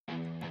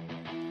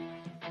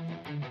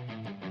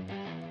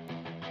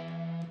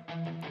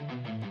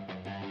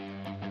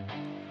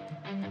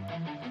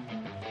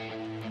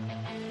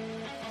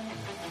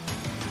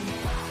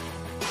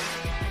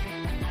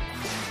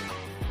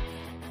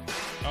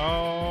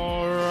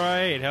All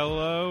right.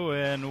 Hello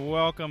and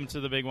welcome to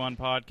the Big One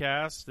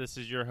Podcast. This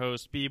is your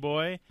host,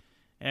 Bboy.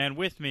 And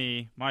with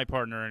me, my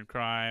partner in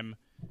crime,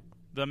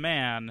 the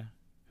man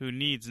who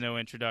needs no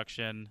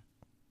introduction,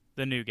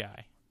 the new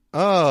guy.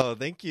 Oh,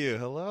 thank you.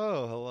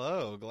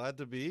 Hello. Glad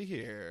to be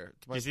here.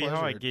 It's my you see pleasure.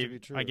 How I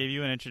gave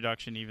you an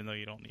introduction even though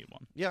you don't need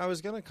one? Yeah, I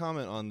was going to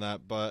comment on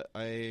that, but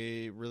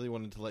I really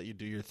wanted to let you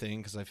do your thing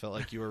because I felt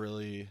like you were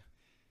really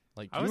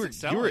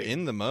you were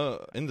in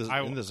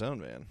the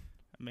zone, man.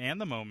 Man,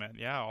 the moment.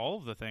 Yeah, all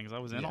of the things. I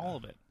was in all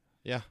of it.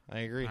 Yeah, I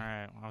agree. All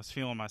right. I was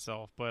feeling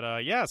myself.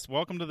 But yes,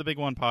 welcome to the Big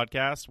One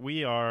Podcast.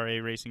 We are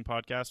a racing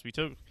podcast. We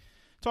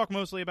talk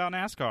mostly about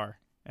NASCAR.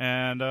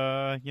 And,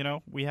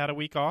 we had a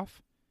week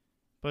off,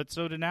 but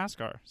so did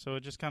NASCAR. So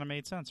it just kind of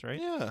made sense,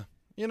 right? Yeah.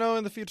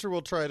 In the future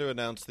we'll try to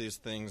announce these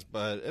things,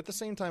 but at the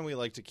same time we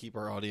like to keep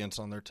our audience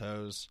on their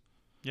toes.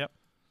 Yep.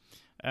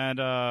 And,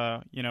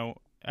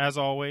 as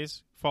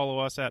always, follow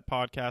us at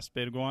Podcast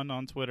Big One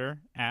on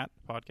Twitter, at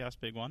Podcast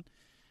Big One.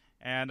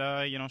 And,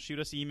 shoot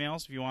us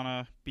emails if you want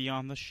to be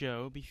on the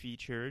show, be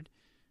featured.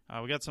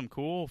 We got some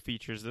cool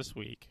features this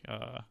week.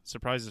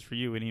 Surprises for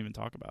you. We didn't even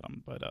talk about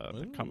them, but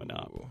they're coming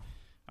up.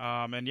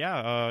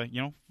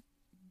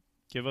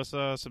 Give us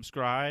a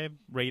subscribe,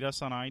 rate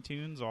us on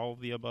iTunes, all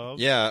of the above.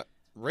 Yeah,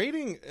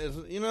 rating is,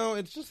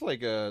 it's just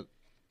like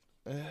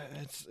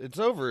it's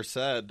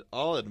oversaid,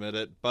 I'll admit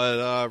it,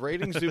 but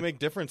ratings do make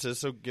differences,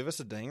 so give us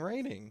a dang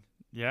rating.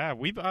 Yeah,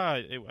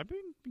 I've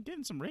been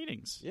getting some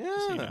ratings. Yeah,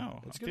 just so you know.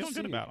 I'm feeling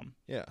good about them.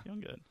 Yeah. Feeling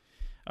good.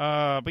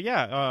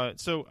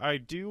 So I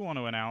do want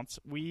to announce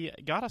we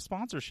got a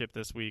sponsorship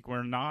this week.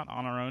 We're not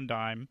on our own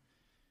dime,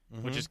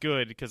 which is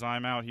good because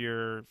I'm out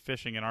here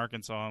fishing in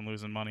Arkansas and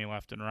losing money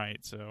left and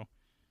right, so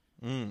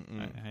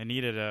I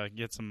needed to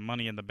get some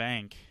money in the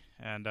bank.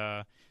 And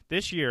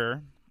this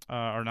week,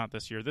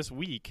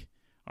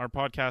 our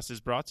podcast is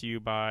brought to you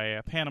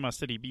by Panama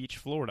City Beach,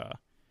 Florida.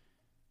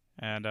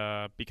 And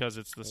because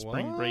it's the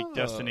spring break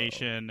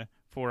destination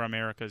for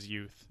America's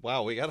youth.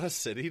 Wow, we got a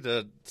city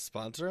to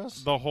sponsor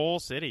us? The whole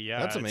city, yeah.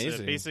 That's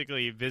amazing.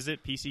 Basically,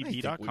 visit PCB.com.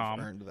 I think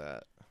we've earned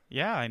that.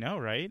 Yeah, I know,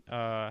 right?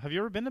 Have you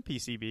ever been to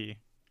PCB?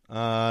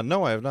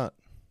 No, I have not.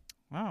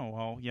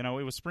 Oh, well,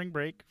 it was spring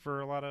break for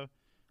a lot of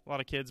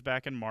kids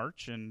back in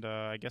March, and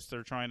I guess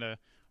they're trying to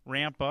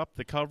ramp up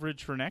the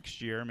coverage for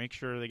next year, make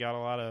sure they got a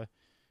lot of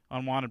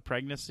unwanted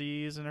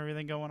pregnancies and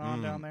everything going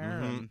on down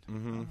there, and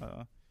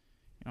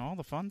all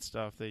the fun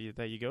stuff that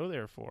you go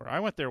there for.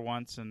 I went there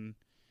once, and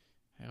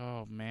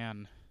oh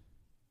man,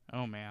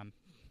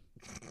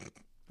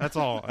 that's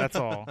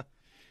all.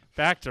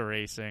 Back to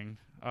racing.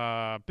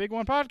 Big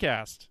One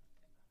Podcast.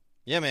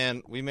 Yeah,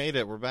 man, we made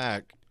it. We're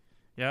back.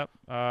 Yep.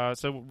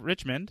 So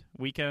Richmond,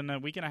 week and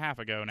a half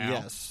ago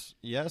now.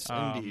 Yes,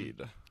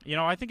 indeed.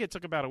 I think it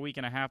took about a week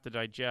and a half to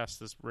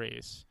digest this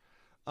race.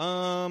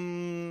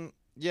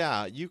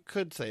 Yeah, you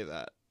could say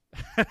that.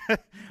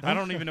 I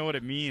don't even know what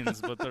it means,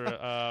 but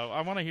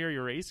I want to hear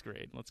your race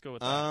grade. Let's go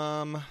with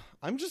that.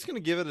 I'm just gonna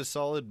give it a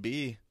solid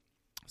B.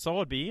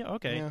 Solid B,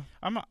 okay. Yeah.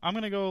 I'm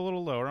gonna go a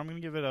little lower. I'm gonna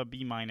give it a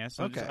B minus.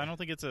 Okay. I don't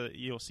think it's a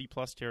C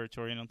plus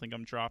territory. I don't think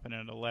I'm dropping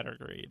it a letter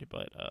grade,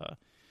 but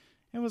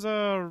it was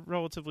a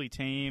relatively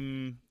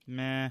tame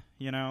meh,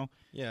 Yeah.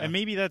 And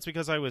maybe that's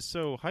because I was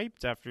so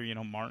hyped after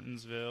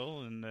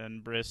Martinsville and then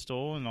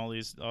Bristol and all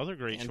these other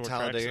great short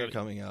tracks. And Talladega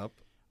coming up.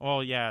 Oh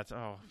yeah.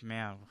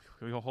 Man.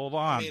 Hold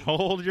on.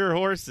 Hold your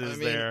horses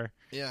there.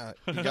 Yeah,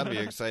 you got to be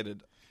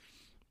excited.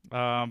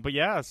 But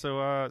yeah,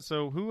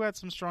 so who had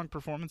some strong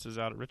performances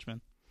out at Richmond?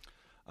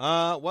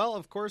 Well,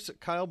 of course,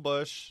 Kyle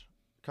Busch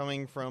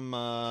coming from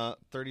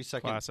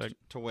 32nd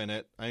to win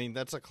it. I mean,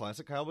 that's a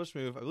classic Kyle Busch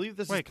move. I believe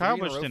this is Kyle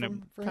Busch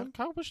didn't.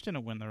 Kyle Busch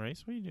didn't win the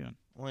race. What are you doing?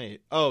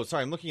 Wait. Oh,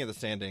 sorry. I'm looking at the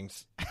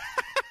standings.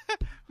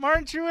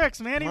 Martin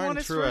Truex, man, he won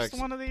his first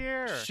one of the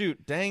year.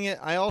 Shoot, dang it!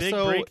 I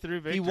also big breakthrough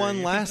victory. He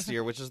won last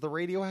year, which is the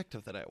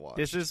Radioactive that I watched.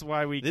 This is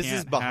why we. This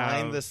is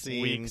behind the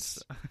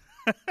scenes.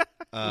 Weeks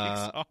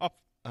off.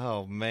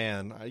 Oh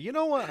man, you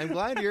know what? I'm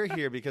glad you're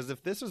here because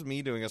if this was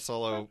me doing a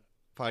solo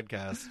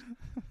podcast,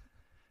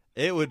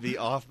 it would be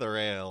off the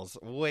rails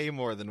way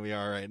more than we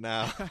are right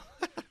now.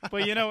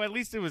 But at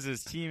least it was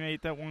his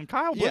teammate that won.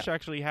 Kyle Busch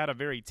actually had a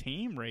very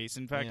tame race.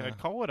 In fact, I'd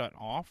call it an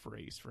off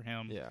race for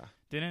him. Yeah.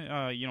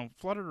 Didn't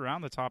fluttered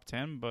around the top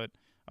 10, but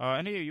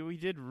and he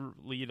did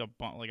lead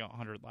like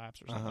 100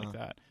 laps or something like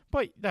that.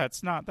 But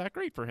that's not that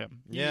great for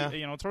him.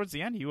 Yeah. Towards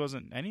the end, he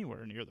wasn't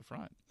anywhere near the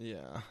front.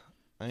 Yeah.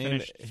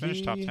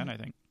 Finished top 10, I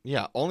think.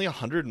 Yeah, only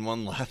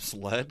 101 laps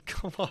led.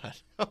 Come on.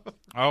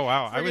 Oh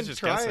wow, I was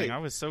just guessing.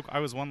 I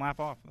was one lap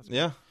off.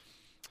 Yeah.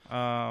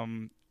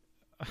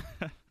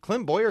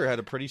 Clint Bowyer had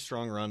a pretty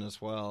strong run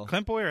as well.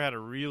 Clint Bowyer had a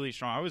really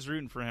strong. I was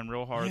rooting for him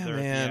real hard there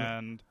man. at the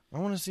end. I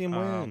want to see him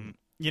win.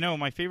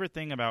 My favorite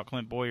thing about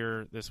Clint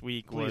Bowyer this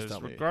week was,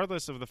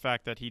 regardless of the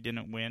fact that he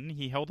didn't win,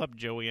 he held up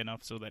Joey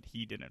enough so that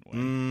he didn't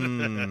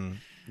win.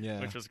 Yeah,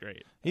 which was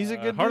great. He's a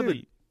good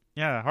dude.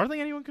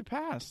 Hardly anyone could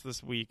pass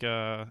this week,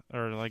 or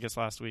I guess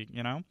last week.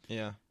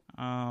 Yeah.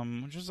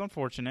 which is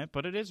unfortunate,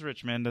 but it is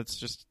Richmond. It's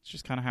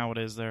just kind of how it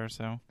is there.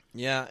 So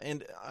yeah,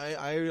 and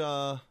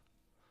I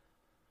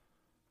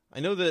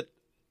know that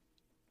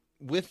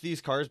with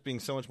these cars being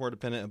so much more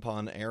dependent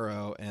upon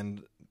aero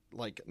and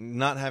like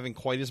not having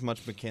quite as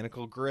much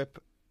mechanical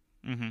grip,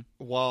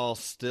 while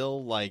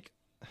still like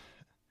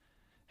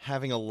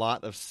having a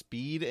lot of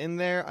speed in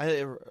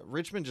there,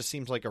 Richmond just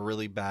seems like a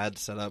really bad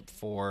setup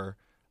for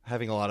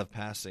having a lot of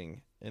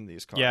passing in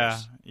these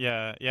cars.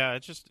 Yeah.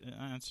 It's just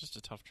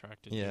a tough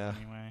track to do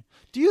anyway.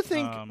 Do you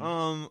think?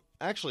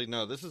 Actually,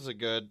 no. This is a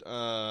good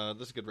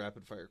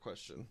rapid fire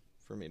question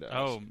for me to ask.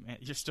 Oh, man,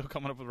 you're still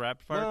coming up with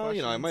rapid fire questions? Well,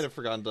 you know, I might have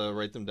forgotten to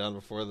write them down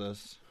before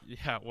this.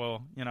 Yeah,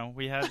 well, you know,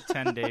 we had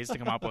 10 days to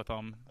come up with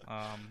them.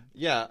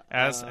 Yeah.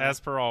 As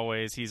per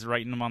always, he's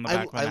writing them on the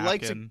back of a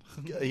napkin.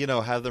 I like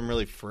to, have them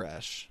really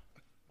fresh.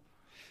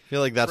 I feel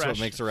like that's what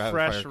makes a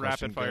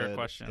rapid fire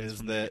question good, is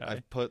that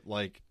I've put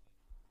like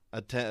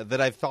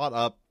that I've thought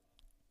up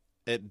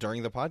it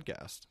during the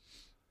podcast.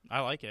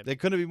 I like it. They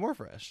couldn't be more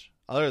fresh,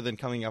 other than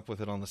coming up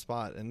with it on the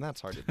spot, and that's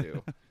hard to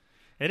do.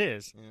 It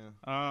is.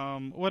 Yeah.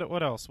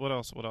 What else?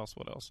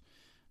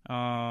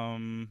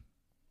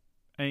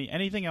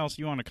 Anything else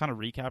you want to kind of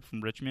recap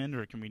from Richmond,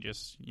 or can we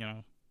just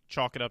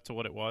chalk it up to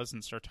what it was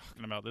and start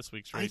talking about this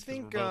week's race?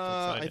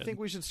 I think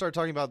we should start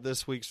talking about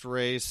this week's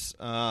race.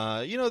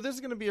 This is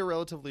going to be a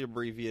relatively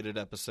abbreviated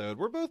episode.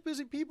 We're both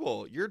busy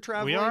people. You're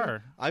traveling. We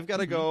are. I've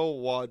got to go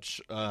watch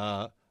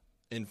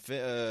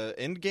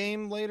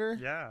Endgame later.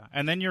 Yeah,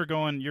 and then you're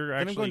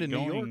actually going to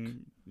New York.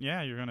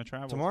 Yeah, you're going to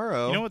travel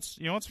tomorrow. You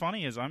know what's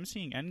funny is I'm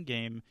seeing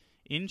Endgame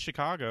in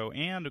Chicago,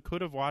 and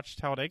could have watched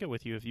Talladega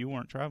with you if you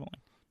weren't traveling.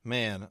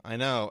 Man, I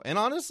know. And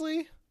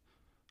honestly,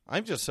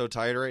 I'm just so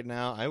tired right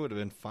now. I would have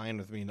been fine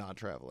with me not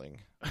traveling.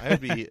 I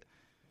would be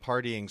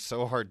partying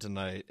so hard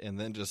tonight and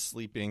then just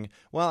sleeping.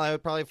 Well, I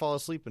would probably fall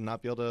asleep and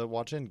not be able to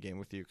watch Endgame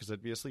with you because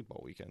I'd be asleep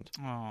all weekend.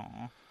 Oh,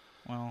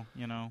 well,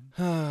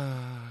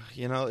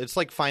 it's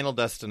like Final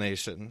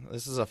Destination.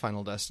 This is a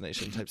Final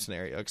Destination type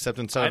scenario, except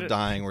instead of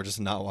dying, we're just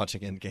not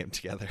watching Endgame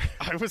together.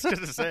 I was going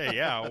to say,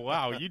 yeah,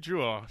 wow, you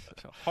drew a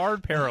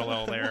hard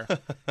parallel there.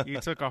 You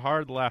took a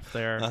hard left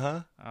there.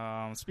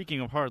 Uh-huh.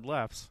 Speaking of hard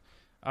lefts,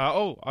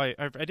 I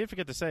did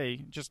forget to say,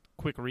 just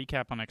quick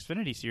recap on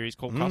Xfinity Series.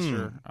 Cole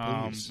Custer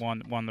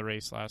won the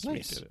race last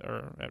week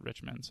at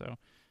Richmond, so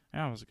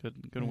yeah, it was a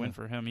good win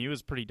for him. He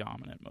was pretty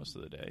dominant most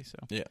of the day. So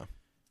yeah.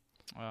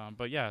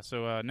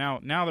 So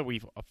now that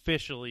we've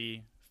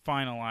officially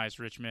finalized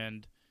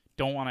Richmond,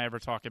 don't want to ever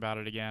talk about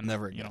it again.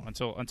 Never again.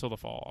 Until the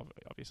fall,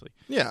 obviously.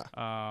 Yeah.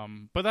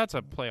 But that's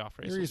a playoff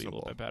race. Will be a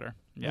little bit better.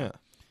 Yeah.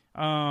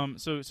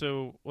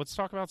 So let's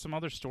talk about some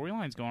other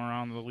storylines going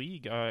around the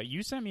league.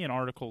 You sent me an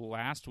article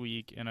last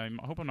week, and I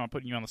hope I'm not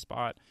putting you on the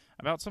spot,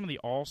 about some of the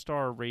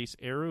All-Star race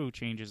aero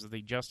changes that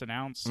they just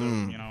announced. So,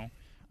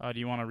 do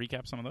you want to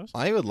recap some of those?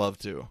 I would love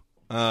to.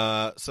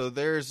 So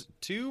there's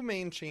two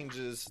main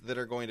changes that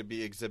are going to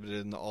be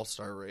exhibited in the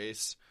All-Star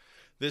race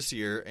this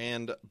year,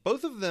 and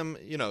both of them,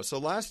 so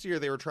last year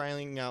they were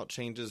trying out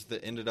changes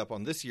that ended up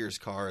on this year's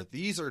car.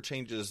 These are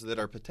changes that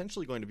are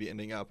potentially going to be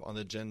ending up on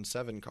the Gen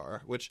 7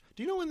 car, which,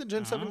 do you know when the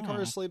Gen 7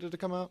 car is slated to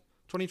come out?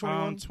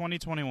 2021?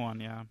 2021,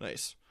 yeah.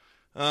 Nice.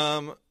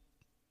 I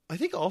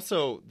think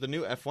also the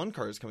new F1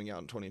 car is coming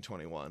out in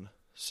 2021.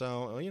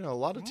 So, a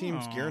lot of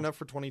teams gearing up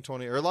for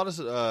 2020, or a lot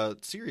of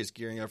series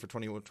gearing up for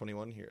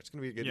 2021 here. It's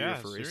going to be a good year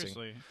for racing.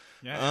 Seriously.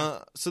 Yeah.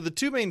 So the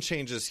two main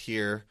changes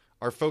here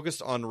are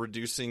focused on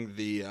reducing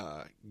the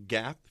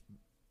gap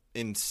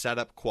in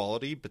setup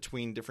quality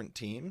between different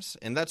teams,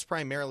 and that's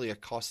primarily a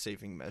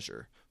cost-saving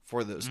measure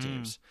for those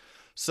teams.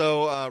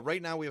 So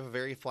right now we have a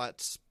very flat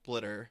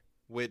splitter,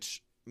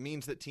 which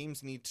means that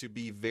teams need to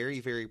be very,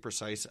 very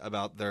precise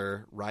about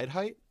their ride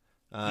height.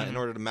 In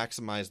order to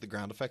maximize the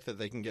ground effect that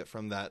they can get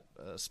from that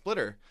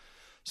splitter.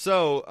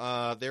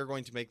 So they're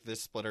going to make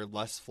this splitter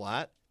less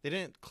flat. They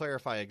didn't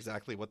clarify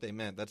exactly what they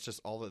meant. That's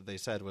just all that they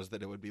said, was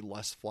that it would be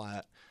less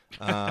flat.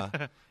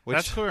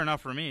 That's clear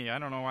enough for me. I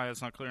don't know why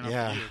that's not clear enough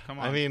for you. Come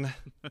on. I mean,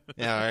 all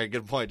right,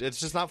 good point. It's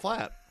just not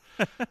flat.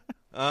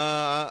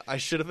 I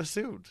should have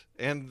assumed.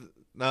 And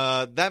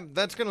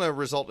that's going to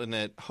result in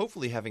it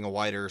hopefully having a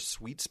wider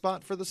sweet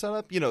spot for the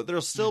setup.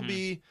 There'll still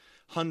be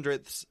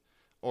hundredths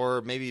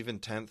or maybe even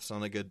tenths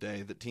on a good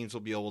day that teams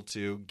will be able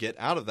to get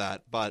out of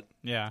that, but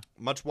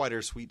much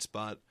wider sweet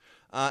spot.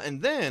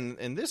 And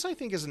this I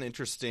think is an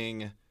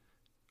interesting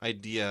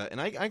idea,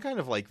 and I kind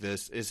of like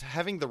this, is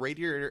having the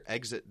radiator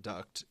exit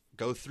duct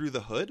go through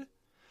the hood,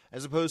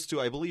 as opposed to,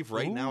 I believe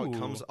right now it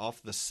comes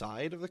off the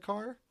side of the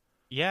car.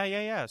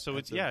 Yeah. So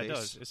it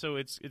does. So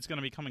it's going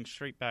to be coming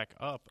straight back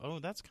up. Oh,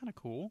 that's kind of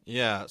cool.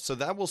 Yeah, so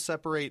that will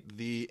separate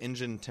the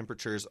engine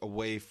temperatures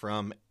away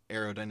from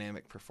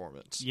aerodynamic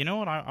performance. You know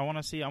what I want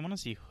to see? I want to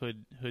see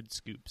hood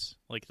scoops,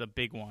 like the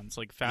big ones,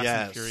 like Fast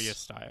and Furious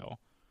style.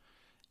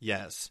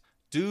 Yes.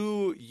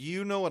 Do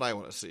you know what I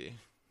want to see?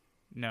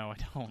 No, I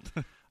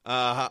don't.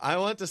 I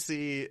want to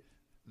see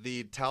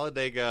the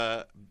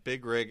Talladega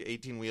big rig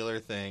 18-wheeler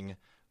thing,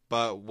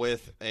 but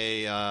with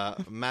a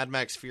Mad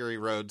Max Fury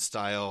Road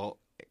style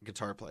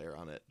guitar player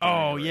on it.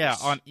 Oh, yeah,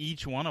 on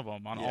each one of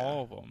them, on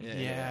all of them.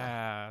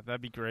 Yeah.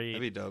 That'd be great.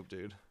 That'd be dope,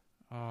 dude.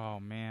 Oh,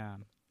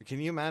 man. Can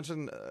you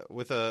imagine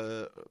with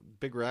a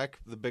big wreck,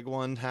 the big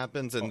one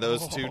happens, and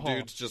those two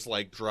dudes just,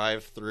 like,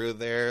 drive through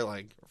there,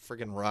 like,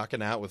 freaking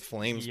rocking out with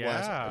flames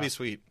blasting? That'd be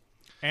sweet.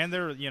 And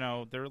they're,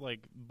 they're, like,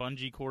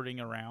 bungee cording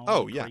around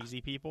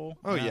crazy people.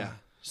 Oh, yeah.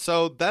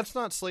 So that's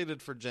not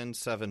slated for Gen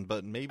 7,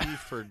 but maybe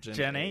for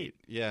Gen 8.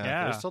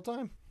 Yeah, there's still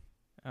time.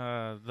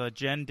 The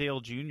Gen Dale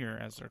Jr.,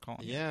 as they're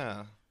calling it.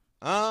 Yeah.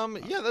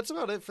 That's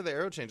about it for the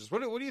aero changes.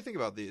 What do you think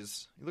about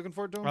these? You looking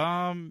forward to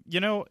them?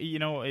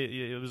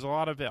 It was a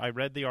lot of it. I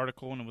read the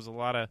article, and it was a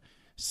lot of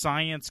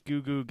science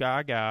goo goo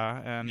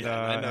gaga, and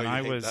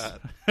I was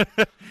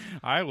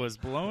I was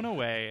blown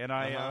away. And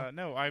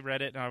I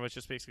read it, and I was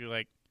just basically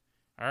like,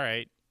 all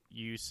right,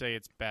 you say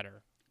it's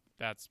better.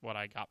 That's what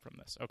I got from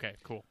this. Okay,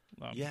 cool.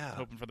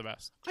 Hoping for the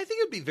best. I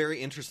think it'd be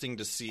very interesting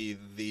to see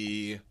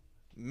the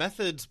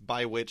methods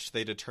by which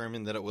they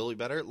determine that it will be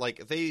better.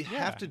 Like, they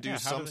have to do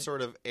some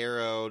sort of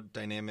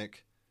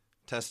aerodynamic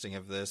testing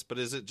of this, but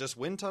is it just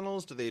wind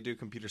tunnels? Do they do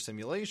computer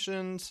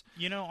simulations?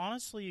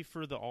 Honestly,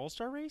 for the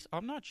All-Star race,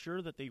 I'm not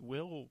sure that they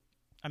will.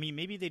 I mean,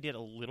 maybe they did a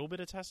little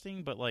bit of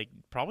testing, but, like,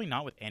 probably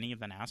not with any of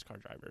the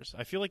NASCAR drivers.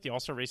 I feel like the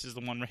All-Star race is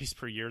the one race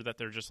per year that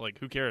they're just like,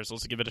 who cares?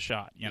 Let's give it a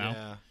shot,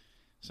 Yeah.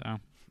 So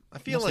I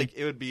feel like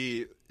it would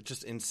be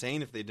just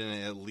insane if they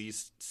didn't at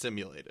least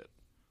simulate it.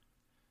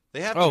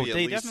 They have to be at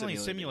they least definitely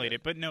simulate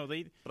it, but no,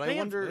 they. But I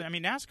wonder. I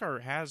mean,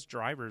 NASCAR has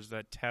drivers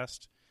that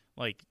test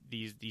like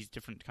these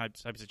different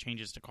types of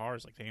changes to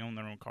cars. Like, they own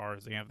their own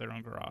cars, they have their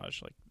own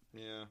garage. Like,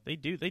 they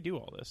do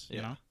all this.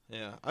 You know.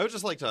 Yeah, I would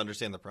just like to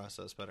understand the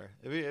process better.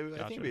 I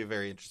think it'd be a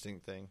very interesting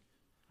thing.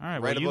 All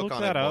right, write a book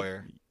on it,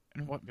 Boyer.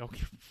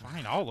 Okay,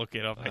 fine, I'll look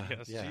it up. I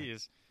guess.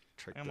 Jeez,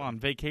 I'm on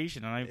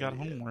vacation and I've got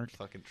homework.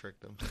 Fucking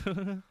tricked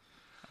him.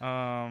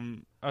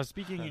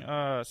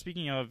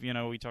 Speaking of,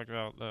 we talked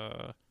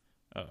about.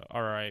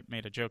 I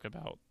made a joke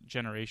about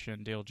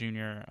Generation Dale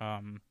Jr.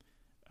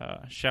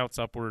 Shouts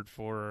upward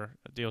for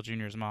Dale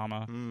Jr.'s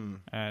mama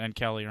and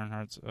Kelly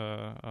Earnhardt's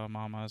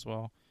mama as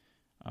well.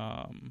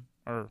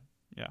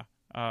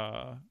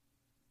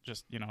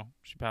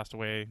 She passed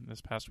away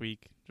this past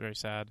week. Very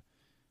sad.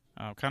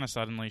 Kind of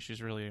suddenly.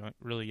 She's really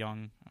really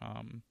young.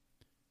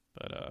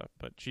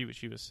 But she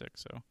was sick.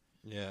 So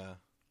yeah,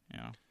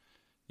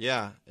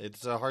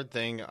 it's a hard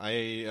thing.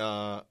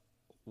 I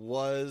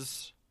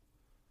was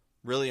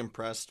really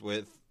impressed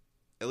with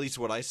at least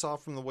what I saw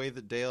from the way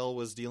that Dale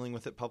was dealing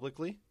with it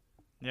publicly.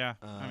 Yeah,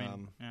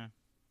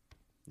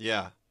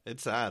 Yeah,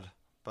 it's sad,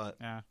 but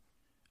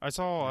I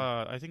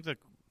saw. I think the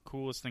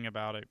coolest thing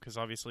about it, because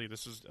obviously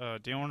this is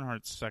Dale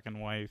Earnhardt's second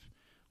wife,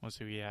 was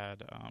who he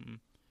had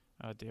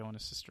Dale and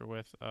his sister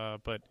with.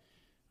 But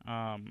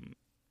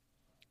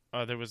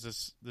there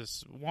was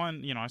this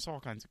one. I saw all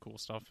kinds of cool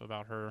stuff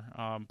about her.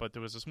 But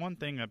there was this one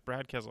thing that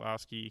Brad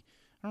Keselowski.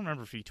 I don't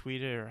remember if he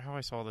tweeted or how I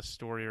saw this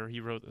story, or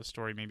he wrote the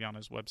story maybe on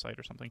his website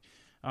or something.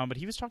 But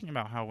he was talking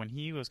about how when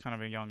he was kind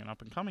of a young and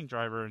up-and-coming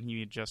driver, and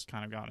he had just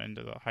kind of gotten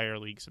into the higher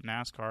leagues of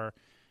NASCAR,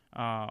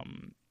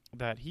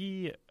 that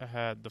he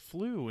had the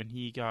flu and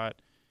he got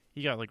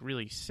like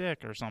really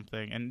sick or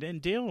something. And then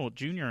Dale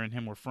Jr. and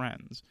him were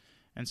friends,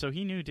 and so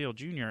he knew Dale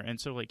Jr.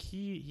 And so like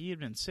he had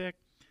been sick,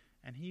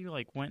 and he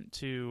like went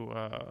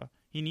to.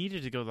 He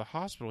needed to go to the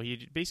hospital.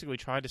 He basically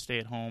tried to stay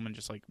at home and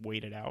just, like,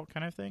 wait it out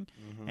kind of thing.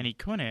 Mm-hmm. And he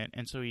couldn't.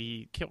 And so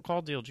he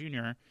called Dale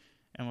Jr.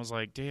 and was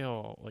like,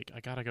 Dale, like, I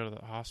got to go to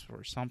the hospital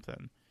or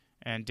something.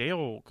 And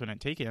Dale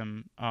couldn't take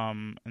him.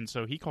 And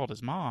so he called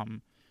his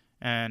mom.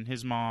 And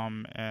his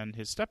mom and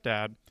his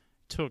stepdad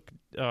took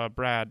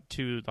Brad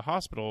to the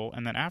hospital.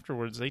 And then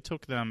afterwards, they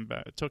took him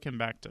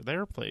back to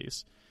their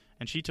place.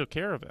 And she took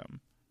care of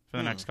him for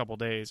the next couple of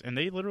days. And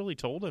they literally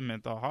told him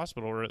at the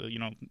hospital, or,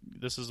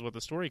 this is what the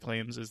story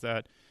claims, is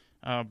that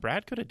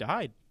Brad could have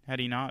died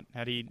had he not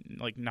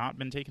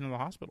been taken to the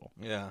hospital.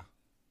 Yeah.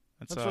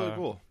 That's really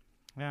cool.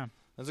 Yeah.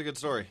 That's a good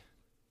story.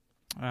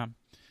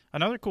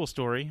 Another cool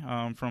story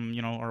from,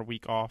 our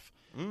week off,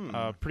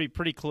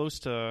 pretty close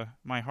to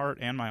my heart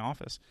and my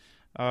office.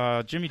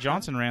 Jimmy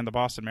Johnson ran the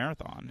Boston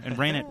Marathon and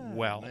ran it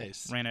well.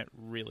 Nice. Ran it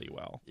really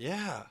well.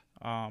 Yeah.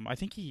 I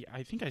think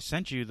I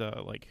sent you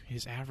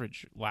his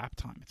average lap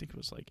time. I think it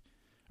was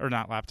or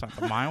not lap time,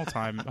 but mile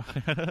time.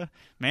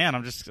 Man,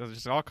 I'm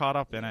just all caught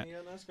up in it. You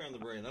got NASCAR in the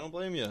brain. I don't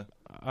blame you.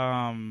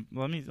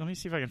 Let me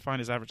see if I can find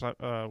his average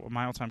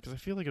mile time, because I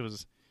feel like it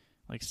was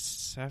like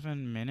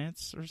 7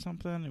 minutes or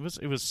something.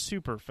 It was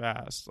super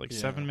fast,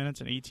 7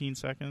 minutes and 18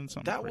 seconds,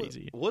 something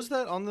crazy. Was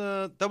that on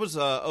the? That was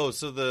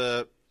so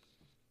the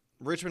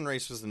Richmond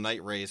race was the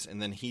night race,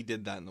 and then he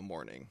did that in the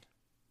morning.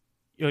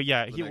 Oh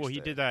yeah, he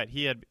did that.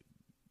 He had.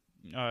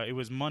 It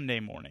was Monday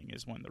morning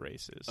is when the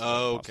race is.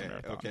 Oh, okay.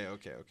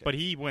 But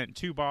he went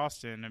to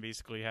Boston and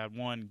basically had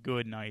one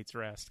good night's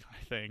rest kind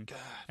of thing,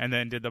 and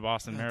then did the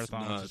Boston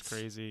Marathon, nuts. which is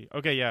crazy.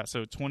 Okay, yeah,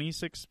 so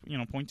 26,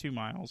 0.2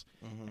 miles,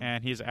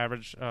 and his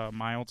average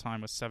mile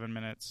time was 7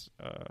 minutes.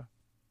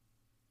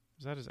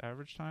 Is that his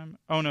average time?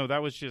 Oh no,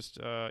 that was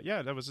just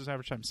that was his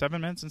average time, 7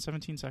 minutes and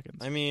 17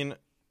 seconds. I mean,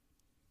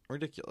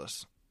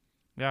 Ridiculous.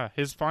 Yeah,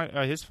 his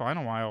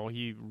final mile,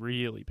 he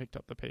really picked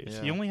up the pace.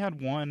 Yeah. He only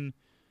had one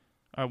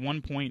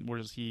point where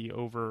he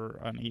over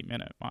an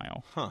 8-minute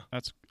mile. Huh.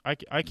 I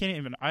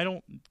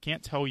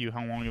can't tell you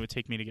how long it would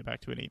take me to get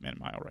back to an 8-minute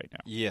mile right now.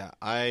 Yeah,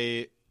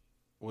 I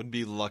would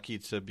be lucky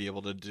to be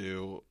able to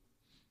do,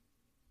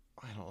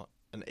 I don't know,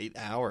 an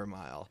 8-hour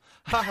mile.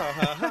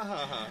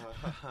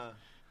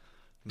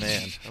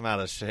 Man, I'm out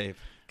of shape.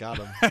 Got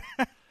him.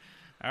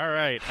 All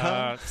right.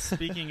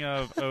 Speaking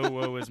of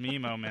woe is me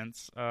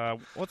moments,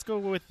 let's go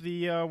with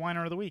the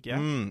whiner of the week,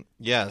 yeah?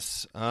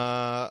 Yes.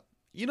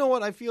 You know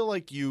what? I feel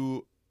like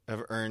you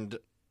have earned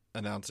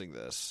announcing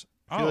this.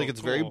 I feel like it's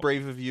very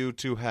brave of you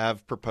to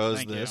have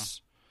proposed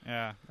this.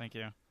 Yeah, thank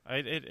you.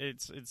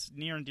 It's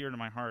near and dear to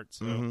my heart.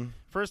 So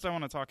first I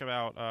want to talk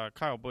about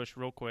Kyle Busch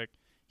real quick.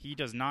 He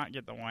does not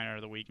get the whiner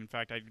of the week. In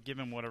fact, I'd give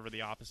him whatever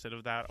the opposite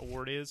of that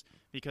award is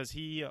because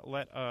he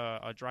let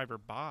a driver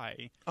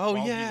by while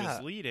he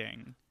was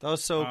leading. That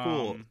was so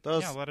cool. That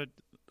was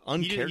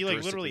uncharacteristic. He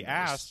like literally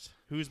asked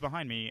who's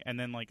behind me and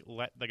then like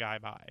let the guy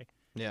by.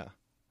 Yeah.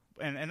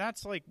 And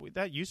that's like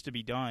that used to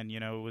be done. You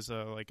know, it was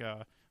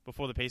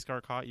before the pace car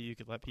caught you, you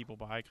could let people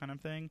by kind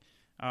of thing.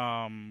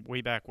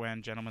 Way back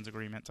when, gentleman's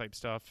agreement type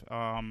stuff.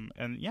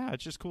 And yeah,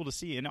 it's just cool to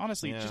see. And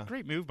honestly, just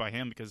great move by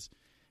him because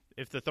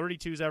if the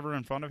 32's ever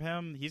in front of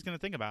him, he's going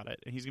to think about it.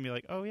 And he's going to be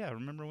like, oh, yeah,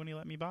 remember when he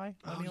let me by?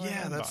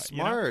 That's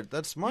smart. You know?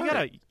 That's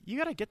smart. You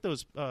gotta get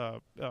those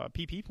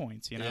PP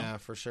points, you know? Yeah,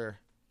 for sure.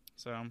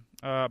 So,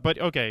 but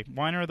okay,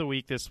 whiner of the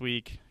week this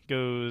week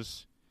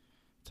goes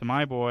to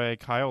my boy,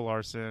 Kyle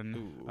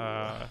Larson,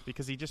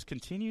 because he just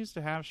continues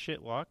to have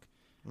shit luck.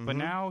 But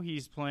now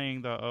he's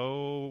playing the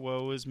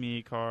woe is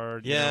me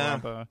card. Yeah.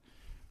 You know,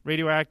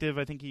 Radioactive,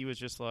 I think he was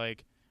just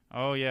like,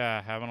 oh,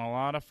 yeah, having a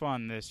lot of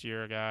fun this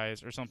year,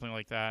 guys, or something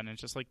like that. And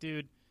it's just like,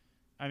 dude,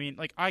 I mean,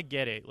 like, I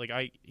get it. Like,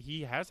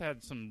 he has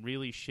had some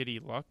really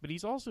shitty luck, but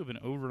he's also been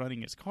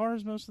overrunning his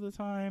cars most of the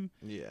time.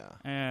 Yeah.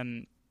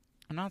 And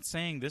I'm not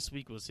saying this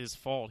week was his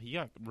fault. He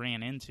got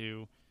ran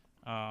into,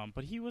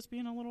 but he was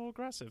being a little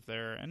aggressive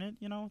there. And,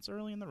 it's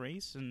early in the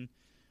race, and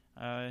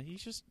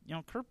he's just,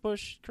 Kurt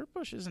Busch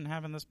isn't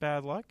having this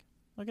bad luck.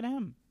 Look at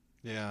him.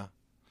 Yeah.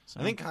 So,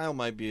 I think Kyle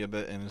might be a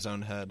bit in his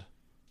own head.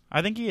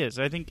 I think he is.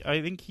 I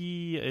think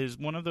he is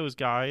one of those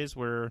guys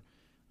where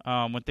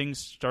when things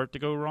start to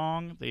go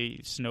wrong, they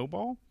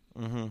snowball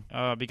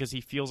because he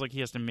feels like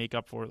he has to make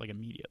up for it like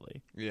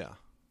immediately. Yeah.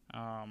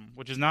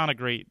 Which is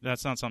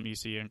that's not something you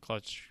see in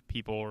clutch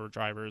people or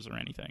drivers or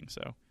anything.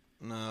 So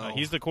no,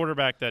 he's the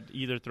quarterback that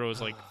either throws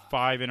like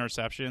 5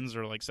 interceptions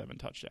or like 7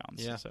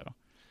 touchdowns. Yeah. So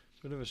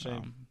bit of a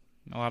shame.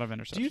 A lot of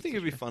interceptions. Do you think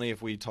it'd be funny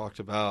if we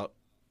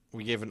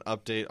gave an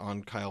update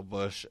on Kyle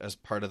Busch as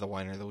part of the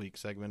Whiner of the Week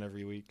segment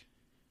every week?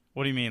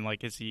 What do you mean?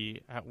 Like,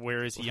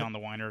 where is he on the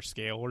whiner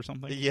scale or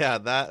something? Yeah,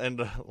 that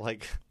and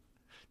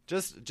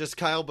just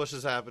Kyle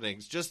Busch's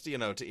happenings. Just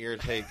to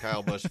irritate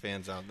Kyle Busch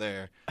fans out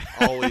there.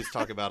 Always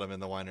talk about him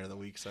in the Whiner of the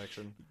Week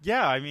section.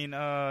 Yeah, I mean,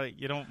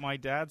 my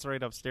dad's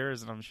right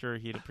upstairs, and I'm sure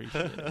he'd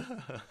appreciate it.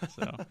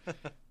 So,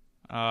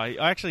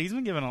 actually, he's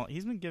been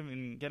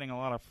getting a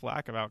lot of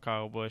flack about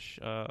Kyle Busch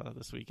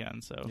this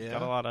weekend. So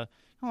got a lot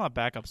of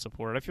backup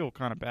support. I feel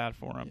kind of bad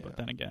for him, but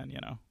then again,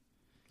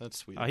 That's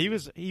sweet. He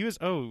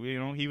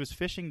was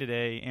fishing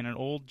today in an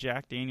old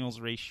Jack Daniels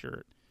race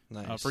shirt.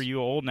 Nice. For you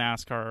old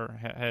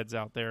NASCAR heads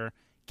out there,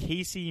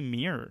 Casey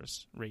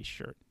Mears race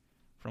shirt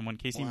from when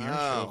Casey Mears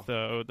drove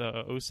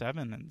the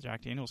 07 and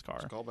Jack Daniels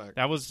car. Callback.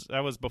 That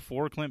was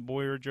before Clint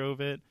Boyer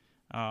drove it.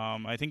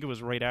 I think it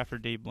was right after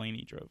Dave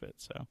Blaney drove it.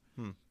 So,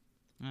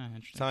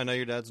 interesting. That's how I know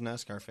your dad's a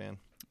NASCAR fan.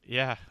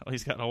 Yeah,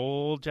 he's got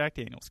old Jack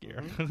Daniels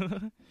gear.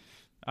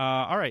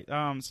 All right,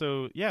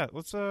 so yeah,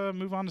 let's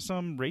move on to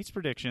some race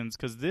predictions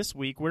because this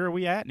week, where are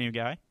we at, new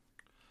guy?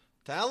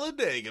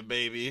 Talladega,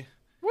 baby.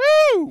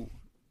 Woo!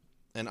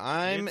 And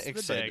I'm it's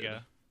excited.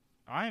 Bodega.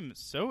 I'm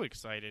so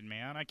excited,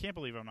 man. I can't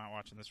believe I'm not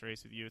watching this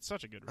race with you. It's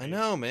such a good race. I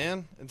know,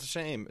 man. It's a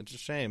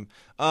shame.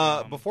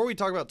 Before we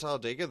talk about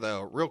Talladega,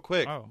 though, real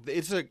quick,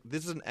 this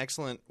is an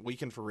excellent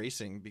weekend for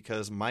racing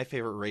because my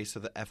favorite race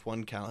of the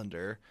F1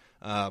 calendar,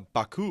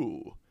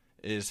 Baku,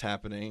 is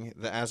happening,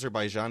 the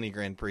Azerbaijani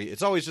Grand Prix.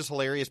 It's always just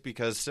hilarious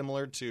because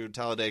similar to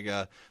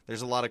Talladega,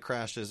 there's a lot of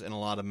crashes and a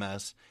lot of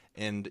mess,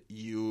 and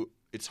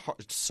it's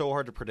so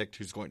hard to predict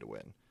who's going to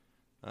win.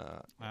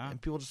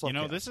 And people just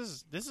love this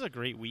is a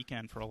great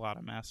weekend for a lot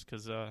of mess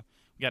because we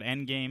got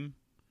Endgame.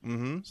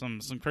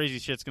 Some crazy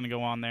shit's going to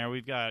go on there.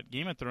 We've got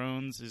Game of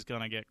Thrones is going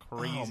to get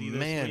crazy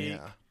this week.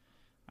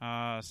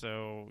 Yeah.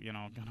 So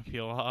going to be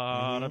a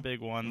lot of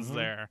big ones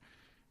there.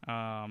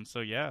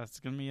 So yeah,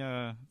 it's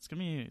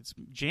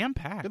jam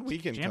packed. Good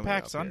weekend. Jam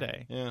packed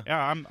Sunday. Here.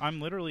 Yeah. I'm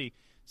literally.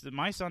 So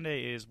my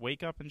Sunday is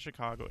wake up in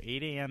Chicago,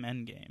 8 a.m.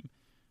 Endgame.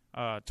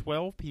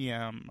 12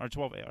 p.m. or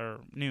 12 or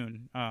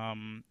noon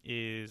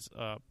is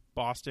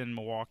Boston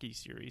Milwaukee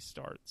series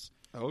starts.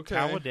 Okay.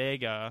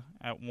 Talladega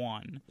at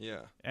 1.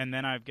 Yeah. And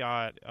then I've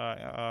got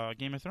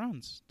Game of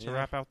Thrones to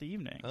wrap out the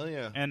evening. Hell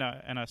yeah. And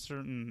a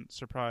certain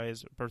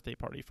surprise birthday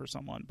party for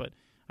someone, but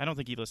I don't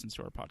think he listens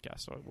to our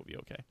podcast, so it will be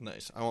okay.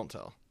 Nice. I won't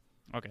tell.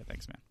 Okay,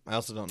 thanks, man. I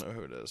also don't know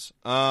who it is.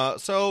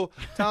 So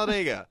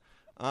Talladega.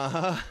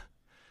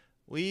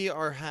 We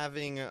are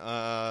having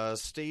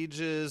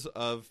stages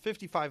of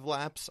 55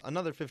 laps,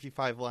 another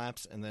 55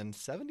 laps, and then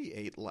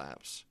 78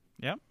 laps.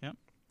 Yep.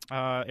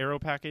 Aero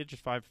package,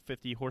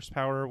 550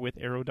 horsepower with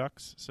aero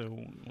ducts. So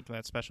with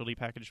that specialty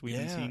package we've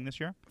been seeing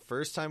this year.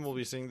 First time we'll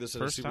be seeing this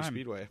at a super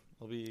speedway.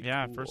 It'll be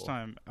cool. First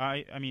time.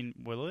 I mean,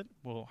 will it?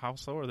 Well, how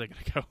slow are they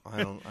going to go?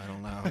 I don't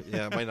know.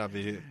 Yeah, it might not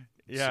be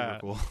super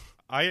cool.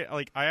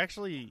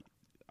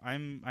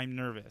 I'm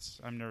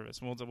nervous.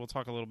 We'll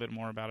talk a little bit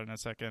more about it in a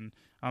second.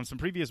 Some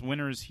previous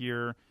winners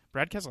here: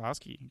 Brad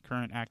Keselowski,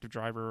 current active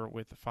driver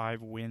with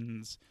 5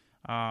 wins,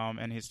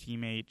 and his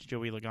teammate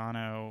Joey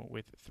Logano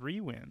with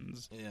 3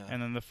 wins. Yeah.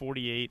 And then the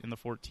 48 and the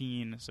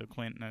 14, so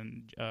Clinton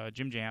and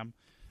Jim Jam,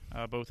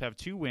 both have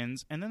 2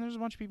 wins. And then there's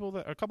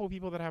a couple of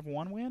people that have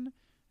 1 win.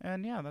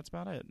 And yeah, that's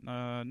about it.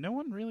 No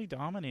one really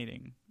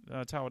dominating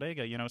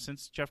Talladega.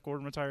 Since Jeff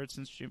Gordon retired,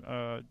 since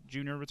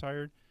Junior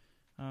retired.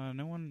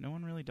 No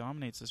one really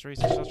dominates this race.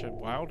 It's such a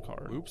wild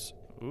card. Oops.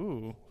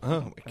 Ooh.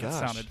 Oh my gosh. That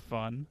sounded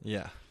fun.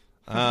 Yeah.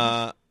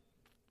 You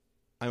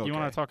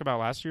want to talk about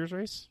last year's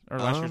race or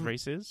last year's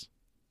races?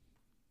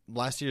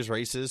 Last year's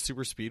races,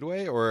 Super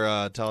Speedway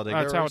or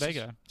Talladega?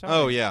 Talladega.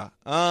 Oh yeah.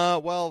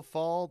 Well,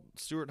 fall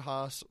Stuart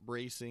Haas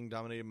Racing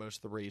dominated most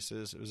of the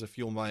races. It was a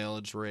fuel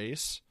mileage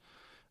race.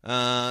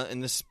 In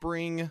the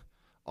spring,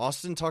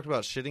 Austin talked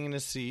about shitting in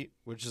his seat,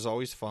 which is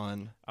always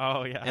fun.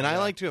 Oh, yeah. And I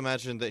like to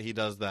imagine that he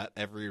does that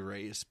every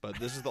race, but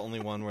this is the only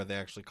one where they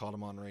actually caught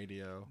him on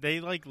radio.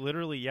 They,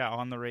 literally,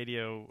 on the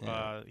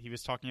radio, he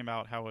was talking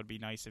about how it would be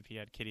nice if he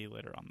had kitty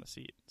litter on the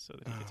seat so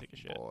that he could take a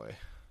shit. Boy.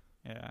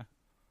 Yeah.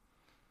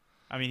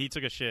 I mean, he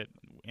took a shit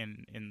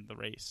in the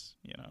race,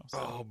 So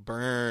Oh,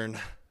 burn.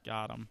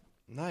 got him.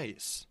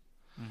 Nice.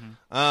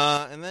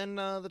 Mm-hmm. And then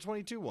the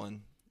 22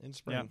 one in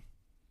spring. Yeah.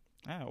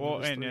 Yeah,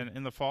 well, and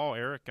in the fall,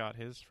 Eric got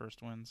his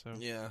first win, so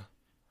yeah,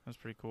 that's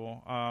pretty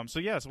cool. So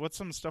what's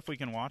some stuff we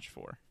can watch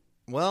for?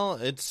 Well,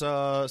 it's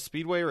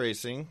speedway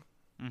racing,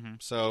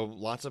 so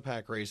lots of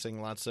pack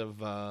racing, lots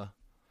of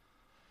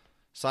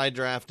side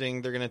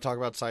drafting. They're going to talk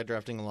about side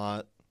drafting a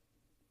lot.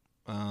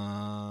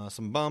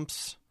 Some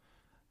bumps.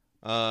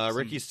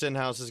 Ricky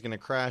Stenhouse is going to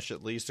crash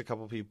at least a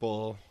couple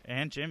people,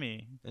 and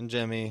Jimmy. I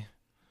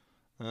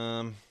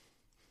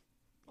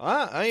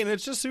mean,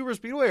 it's just super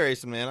speedway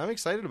racing, man. I'm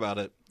excited about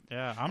it.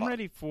 Yeah, I'm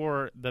ready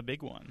for the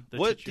big one.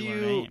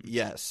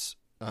 Yes,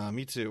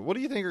 me too. What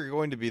do you think are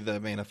going to be the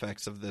main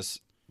effects of this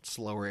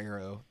slower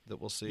aero that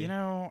we'll see?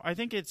 I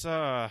think it's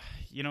I'm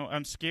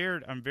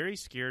scared. I'm very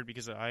scared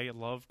because I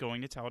love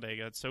going to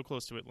Talladega. It's so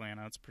close to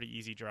Atlanta. It's a pretty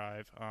easy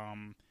drive.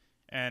 And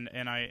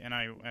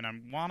I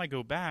want to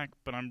go back,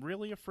 but I'm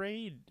really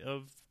afraid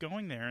of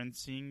going there and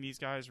seeing these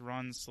guys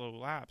run slow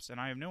laps. And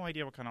I have no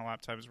idea what kind of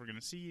lap times we're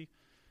going to see,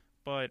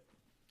 but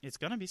it's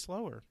going to be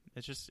slower.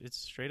 It's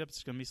straight up,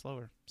 it's going to be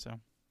slower. So,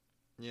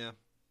 yeah.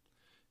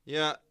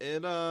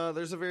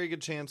 There's a very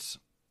good chance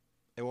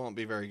it won't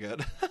be very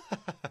good.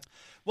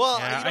 Well,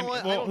 yeah, you know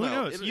what? Well, who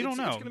knows? You don't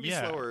know. It's going to be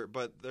slower,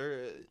 but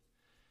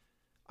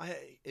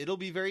it'll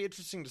be very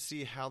interesting to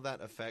see how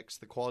that affects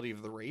the quality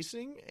of the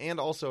racing and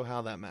also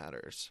how that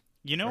matters.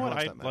 You know what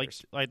I'd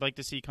like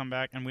to see come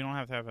back, and we don't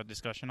have to have a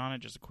discussion on it.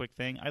 Just a quick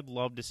thing. I'd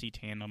love to see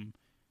tandem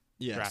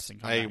drafting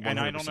come back. And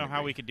I don't know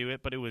how we could do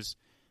it, but it was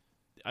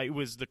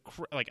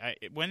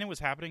when it was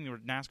happening, there were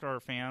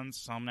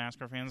some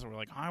NASCAR fans were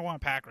like, I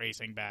want pack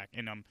racing back.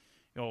 And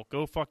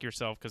go fuck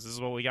yourself because this is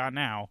what we got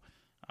now.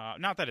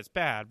 Not that it's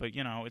bad, but,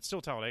 it's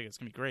still Talladega. It's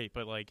going to be great.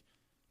 But,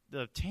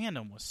 the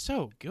tandem was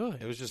so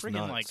good. It was just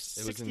friggin' nuts.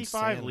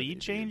 65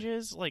 lead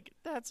changes.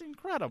 That's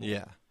incredible.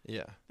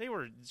 Yeah. They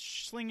were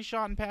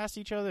slingshotting past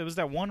each other. It was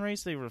that one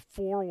race they were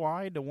 4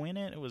 wide to win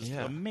it. It was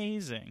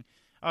amazing.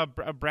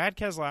 Brad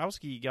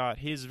Keselowski got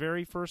his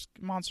very first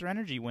Monster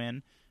Energy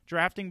win,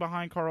 drafting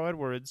behind Carl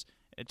Edwards,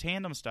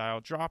 tandem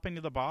style, dropping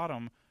to the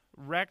bottom,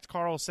 wrecked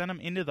Carl, sent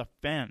him into the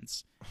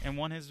fence, and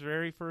won his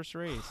very first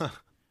race.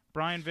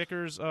 Brian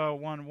Vickers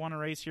won a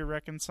race here,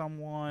 wrecking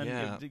someone.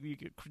 Yeah.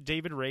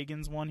 David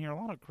Reagan's won here. A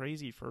lot of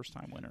crazy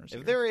first-time winners.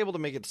 If they were able to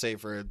make it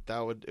safer,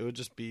 it would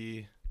just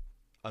be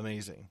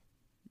amazing.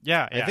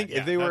 Yeah, I think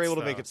if they were able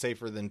to make it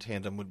safer, then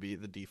tandem would be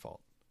the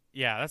default.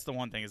 Yeah, that's the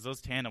one thing is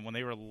those tandem when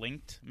they were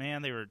linked,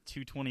 man, they were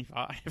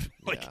 225.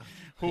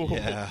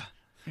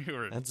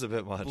 That's a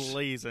bit much.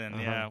 Blazing,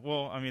 yeah.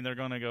 Well, I mean, they're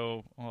going to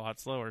go a lot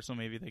slower, so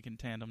maybe they can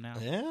tandem now.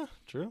 Yeah,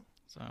 true.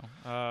 So,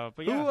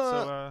 but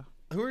yeah.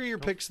 Who are your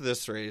picks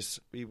this race,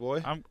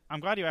 B-boy? I'm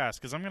glad you asked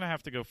because I'm going to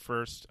have to go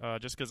first,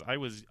 just because I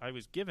was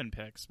given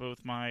picks.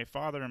 Both my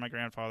father and my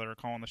grandfather are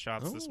calling the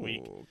shots this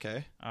week.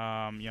 Okay.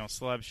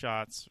 Celeb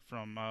shots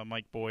from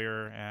Mike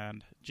Boyer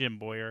and Jim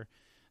Boyer.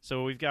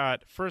 So we've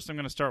got first. I'm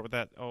going to start with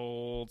that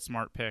old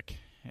smart pick,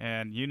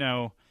 and you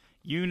know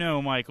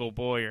Michael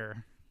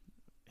Boyer.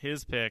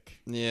 His pick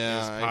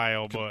is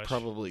Kyle Busch.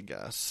 Probably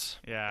guess.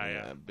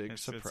 Yeah. Big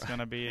surprise. It's going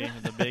to be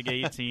the Big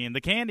 18,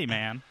 the Candy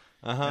Man,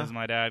 as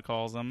my dad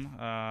calls him.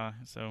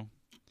 So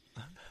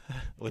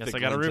Guess I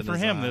got to root for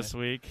him this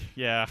week.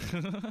 Yeah.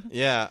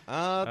 Yeah,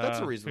 that's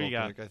a reasonable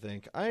pick, I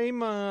think. I'm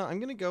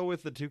gonna go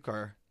with the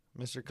 2-car,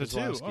 Mr.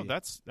 Kozlowski. The 2. Oh,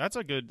 that's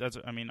a good.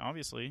 I mean,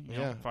 obviously, you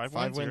know, 5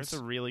 wins here. It's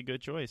a really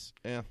good choice.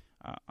 Yeah.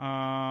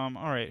 All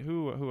right.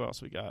 Who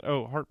else we got?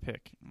 Oh, Heart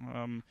pick.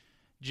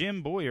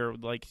 Jim Boyer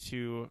would like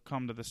to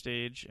come to the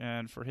stage,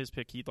 and for his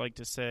pick, he'd like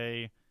to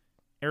say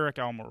Eric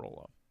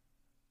Almirola.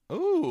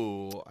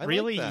 Ooh, I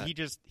really? like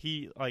that.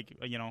 He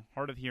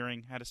hard of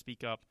hearing, had to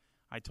speak up.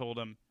 I told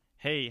him,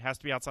 hey, has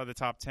to be outside the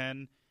top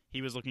 10.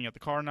 He was looking at the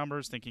car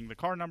numbers, thinking the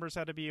car numbers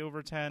had to be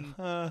over 10.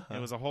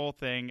 It was a whole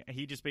thing.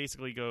 He just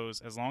basically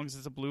goes, as long as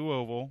it's a blue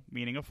oval,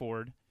 meaning a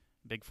Ford,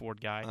 big Ford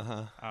guy.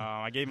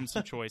 I gave him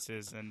some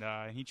choices, and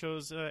he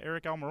chose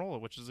Eric Almirola,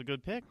 which is a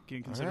good pick,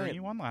 considering he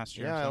won last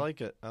year. Yeah, so.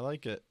 I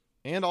like it.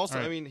 And also,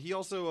 I mean, he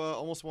also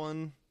almost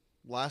won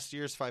last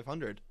year's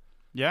 500.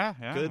 Yeah.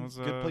 Good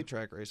plate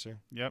track racer.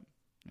 Yep.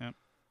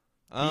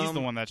 He's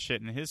the one that's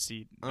shit in his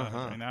seat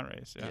during that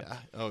race. Yeah.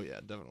 Oh yeah,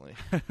 definitely.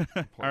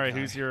 All right,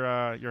 who's your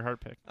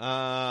heart pick?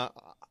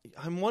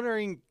 I'm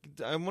wondering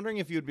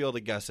if you'd be able to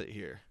guess it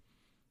here.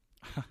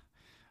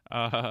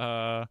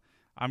 I'm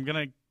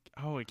gonna.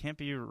 Oh, it can't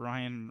be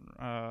Ryan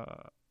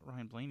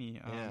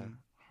Blaney.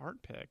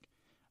 Heart pick.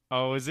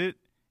 Oh, is it?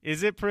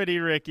 Is it Pretty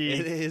Ricky?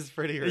 It is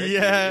Pretty Ricky.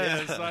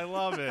 Yes, I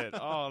love it.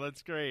 Oh,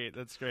 that's great.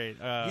 That's great.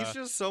 He's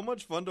just so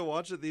much fun to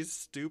watch at these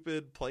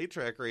stupid plate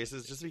track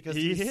races just because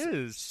he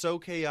is so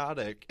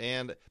chaotic.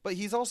 But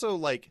he's also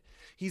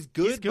he's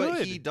good,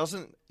 but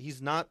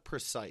he's not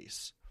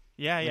precise.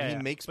 Yeah. He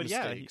makes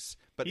mistakes.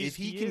 But if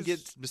he can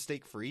get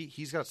mistake free,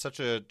 he's got such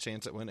a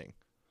chance at winning.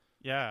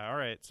 Yeah, all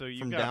right. So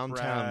you've From got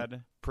downtown,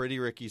 Brad. Pretty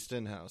Ricky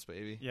Stenhouse,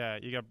 baby. Yeah,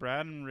 you got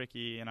Brad and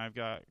Ricky, and I've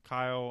got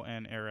Kyle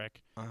and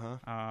Eric.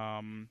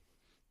 All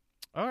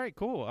right,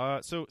 cool.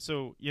 So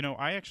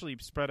I actually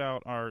spread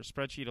out our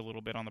spreadsheet a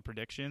little bit on the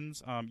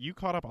predictions. You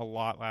caught up a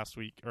lot last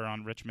week or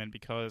on Richmond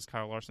because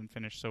Kyle Larson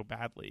finished so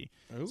badly.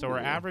 Ooh. So our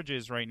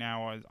averages right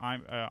now is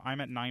I'm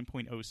at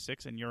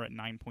 9.06 and you're at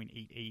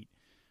 9.88.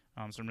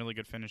 Some really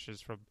good finishes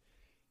from.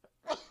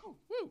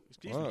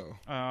 Excuse me.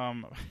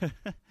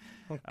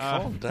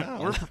 Calm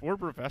down. We're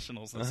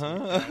professionals this week,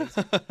 guys.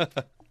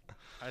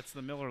 It's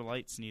the Miller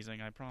Lite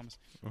sneezing, I promise.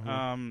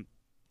 So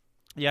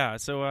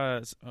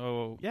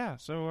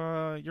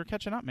you're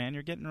catching up, man.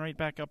 You're getting right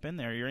back up in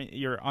there.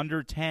 You're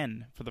under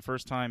 10 for the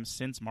first time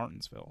since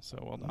Martinsville. So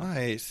well done.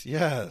 Nice.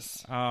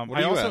 Yes.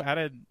 I also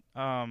added.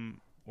 I'm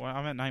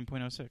at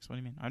 9.06. What do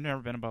you mean? I've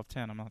never been above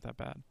 10. I'm not that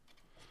bad.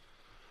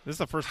 This is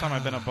the first time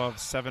I've been above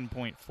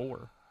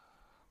 7.4.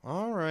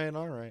 All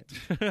right.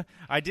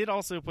 I did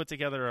also put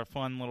together a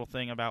fun little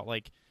thing about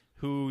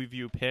who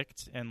you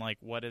picked and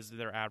what is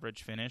their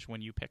average finish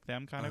when you pick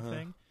them kind of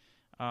thing.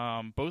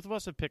 Both of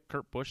us have picked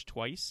Kurt Busch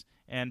twice,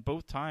 and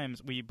both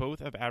times we both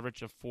have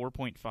averaged a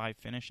 4.5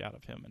 finish out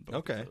of him in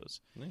both of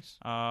those. Nice.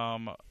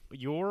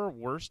 Your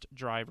worst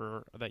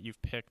driver that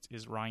you've picked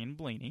is Ryan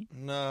Blaney.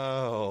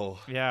 No.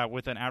 Yeah,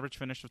 with an average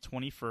finish of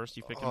 21st,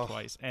 you picked him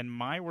twice. And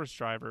my worst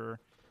driver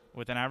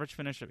with an average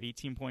finish of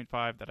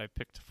 18.5 that I've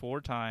picked 4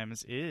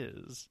 times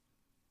is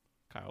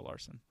Kyle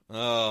Larson.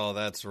 Oh,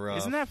 that's rough.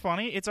 Isn't that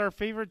funny? It's our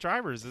favorite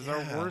drivers. It's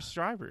our worst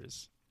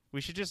drivers. We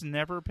should just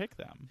never pick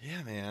them.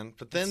 Yeah, man.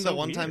 But then the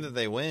one time that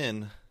they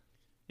win.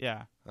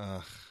 Yeah.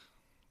 Ugh.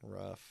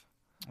 Rough.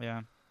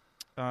 Yeah.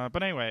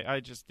 But anyway, I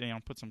just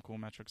put some cool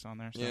metrics on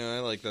there. So. Yeah, I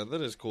like that.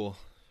 That is cool.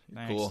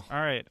 Nice. Cool. All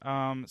right.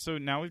 So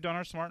now we've done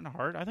our smart and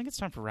hard. I think it's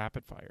time for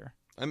rapid fire.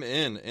 I'm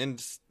in,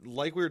 and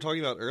like we were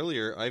talking about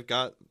earlier, I've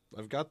got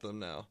them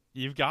now.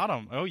 You've got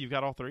them. Oh, you've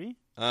got all 3?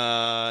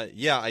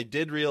 Yeah, I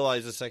did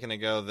realize a second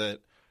ago that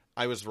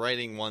I was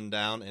writing one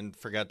down and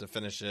forgot to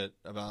finish it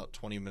about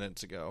 20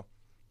 minutes ago.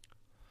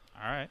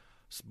 All right.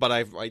 But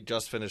I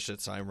just finished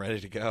it, so I'm ready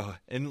to go.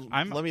 And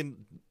let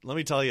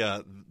me tell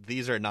you,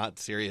 these are not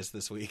serious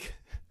this week.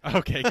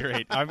 Okay,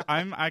 great.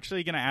 I'm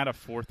actually going to add a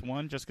 4th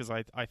one just because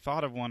I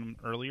thought of one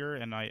earlier,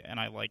 and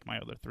I like my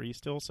other 3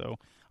 still. So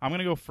I'm going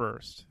to go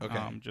first. Okay.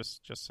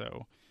 Just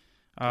so.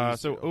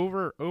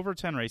 Over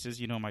 10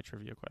 races, my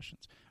trivia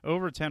questions.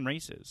 Over 10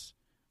 races,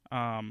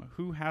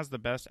 who has the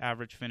best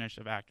average finish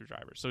of active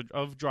drivers? So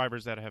of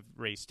drivers that have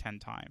raced 10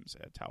 times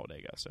at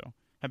Talladega, so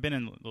have been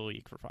in the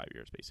league for 5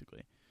 years,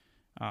 basically.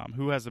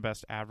 Who has the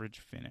best average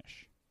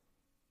finish?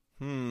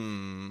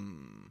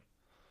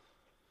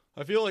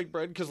 I feel like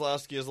Brad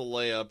Keselowski is a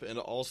layup, and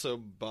also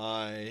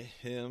by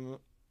him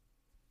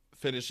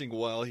finishing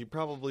well, he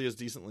probably is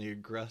decently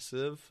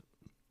aggressive.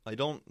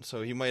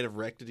 So he might have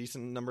wrecked a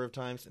decent number of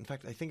times. In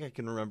fact, I think I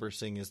can remember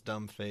seeing his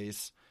dumb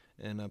face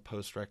in a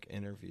post-wreck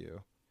interview.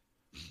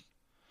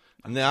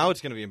 And now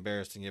it's going to be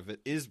embarrassing if it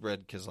is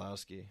Brad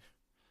Keselowski.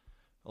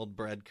 Old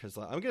Brad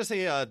Keselowski. I'm going to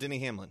say Denny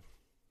Hamlin.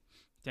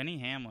 Denny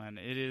Hamlin.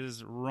 It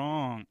is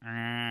wrong.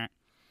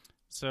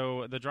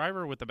 So the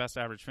driver with the best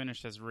average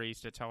finish has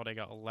raced at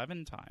Talladega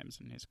 11 times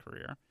in his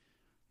career,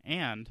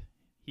 and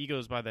he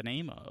goes by the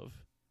name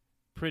of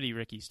Pretty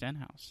Ricky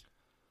Stenhouse.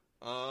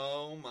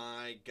 Oh,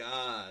 my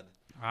God.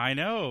 I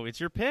know. It's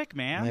your pick,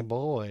 man. My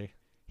boy.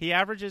 He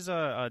averages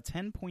a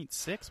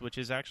 10.6, which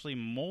is actually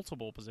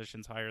multiple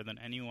positions higher than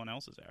anyone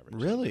else's average.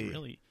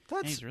 Really?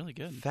 He's really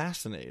good.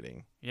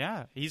 Fascinating.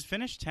 Yeah, he's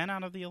finished 10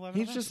 out of the 11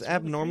 He's events. just It's really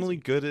abnormally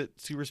crazy. good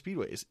at super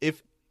speedways.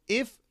 If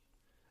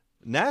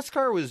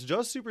NASCAR was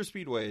just super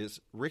speedways,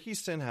 Ricky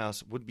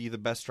Stenhouse would be the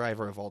best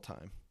driver of all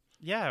time.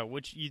 Yeah,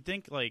 which you'd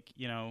think, like,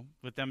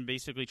 with them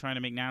basically trying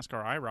to make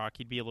NASCAR IROC,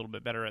 he'd be a little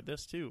bit better at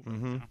this, too. But,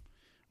 Mm-hmm.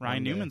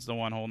 Ryan Newman's the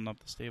one holding up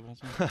the stables.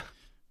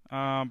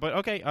 But,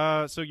 okay,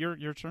 so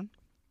your turn.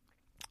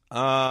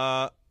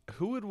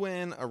 Who would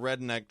win a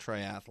redneck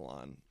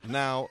triathlon?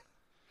 Now,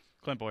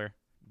 Clint Boyer.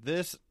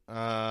 this, you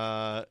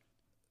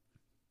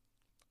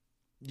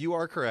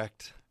are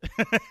correct.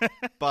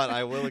 But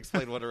I will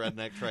explain what a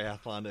redneck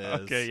triathlon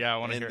is. Okay, yeah, I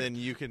want to hear And then it.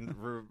 you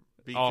can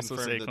be Also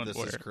say confirmed that Clint this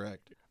Boyer. is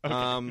correct.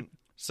 Okay.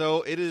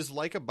 So it is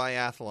like a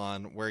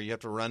biathlon where you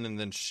have to run and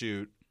then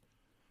shoot,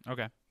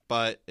 Okay.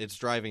 but it's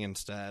driving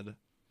instead.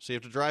 So you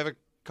have to drive a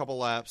couple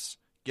laps,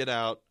 get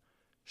out,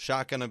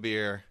 shotgun a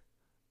beer,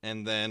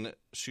 and then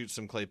shoot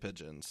some clay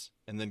pigeons,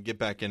 and then get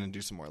back in and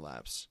do some more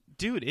laps.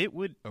 Dude, it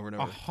would Over and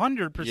over.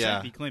 100%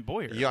 Yeah. be Clint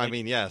Boyer. Yeah, Like, I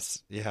mean,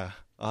 yes. Yeah,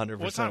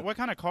 100%. what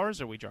kind of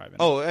cars are we driving?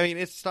 Oh, I mean,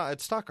 it's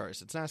stock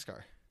cars. It's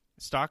NASCAR.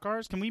 Stock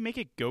cars? Can we make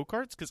it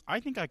go-karts? Because I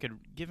think I could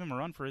give him a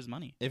run for his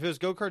money. If it was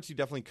go-karts, you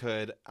definitely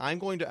could. I'm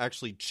going to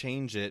actually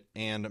change it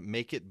and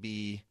make it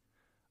be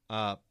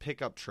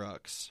pickup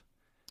trucks.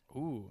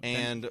 Ooh.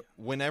 And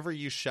whenever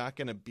you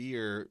shotgun a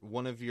beer,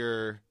 one of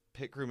your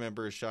pit crew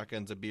members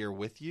shotguns a beer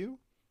with you,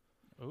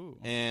 Ooh.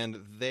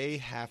 and they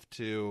have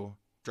to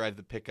drive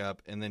the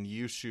pickup, and then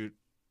you shoot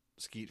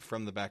skeet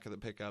from the back of the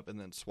pickup and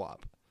then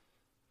swap.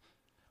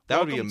 That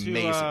would be Welcome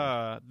amazing.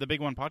 To, the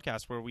Big One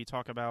podcast where we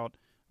talk about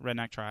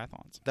redneck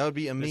triathlons. That would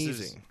be This is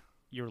amazing.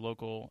 your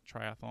local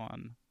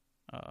triathlon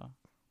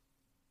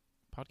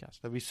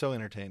podcast. That'd be so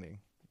entertaining.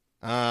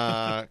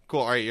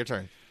 Cool. All right, your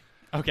turn.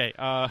 Okay.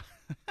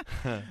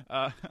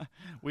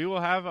 We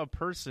will have a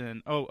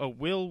person.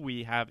 Will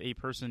we have a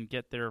person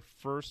get their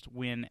first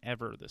win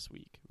ever this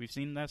week? We've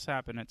seen this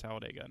happen at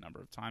Talladega a number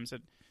of times.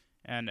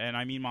 And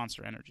I mean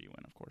Monster Energy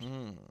win, of course.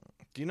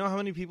 Do you know how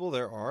many people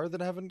there are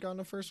that haven't gotten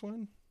a first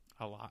win?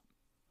 A lot.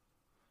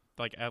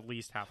 Like at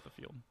least half the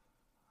field.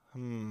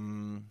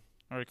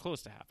 Or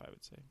close to half, I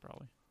would say,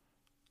 probably.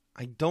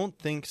 I don't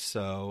think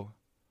so,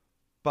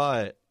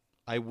 but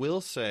I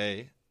will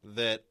say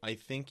that I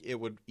think it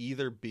would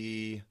either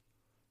be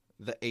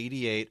the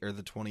 88 or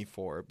the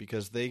 24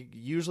 because they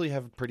usually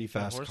have pretty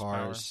fast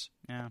horsepower. cars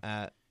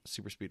at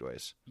super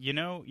speedways.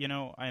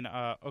 And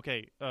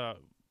okay.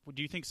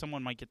 Do you think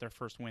someone might get their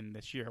first win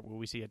this year? Will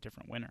we see a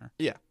different winner?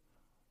 Yeah.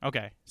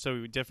 Okay,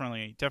 so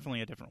definitely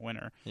a different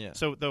winner. Yeah.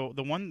 So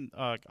the one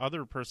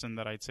other person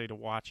that I'd say to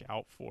watch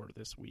out for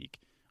this week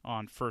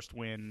on first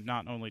win,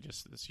 not only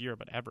just this year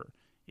but ever,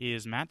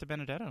 is Matt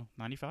DiBenedetto,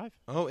 95.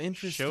 Oh,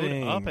 interesting.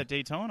 Showed up at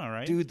Daytona,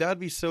 right? Dude, that'd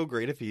be so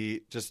great if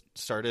he just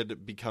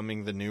started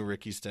becoming the new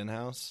Ricky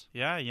Stenhouse.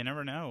 Yeah, you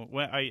never know.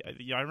 When I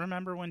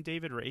remember when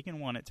David Reagan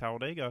won at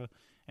Talladega,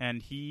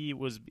 and he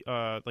was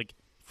like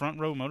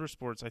Front Row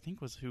Motorsports, I think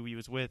was who he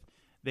was with.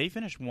 They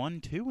finished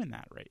 1-2 in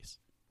that race.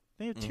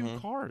 They have two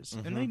cars,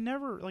 and they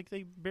never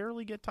they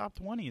barely get top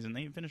 20s, and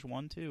they finish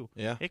 1-2.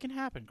 Yeah, it can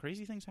happen.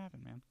 Crazy things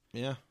happen, man.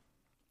 Yeah,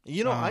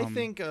 I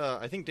think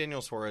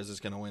Daniel Suarez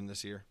is going to win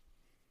this year.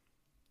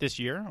 This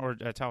year or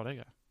at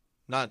Talladega?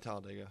 Not at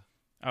Talladega.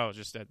 Oh,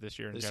 just at this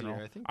year in this general.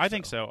 Year, I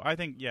think so. I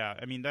think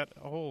I mean that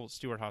whole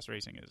Stewart Haas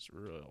racing is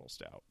real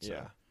stout. So.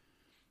 Yeah.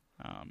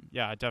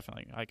 Yeah,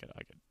 definitely. I could.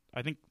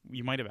 I think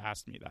you might have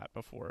asked me that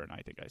before, and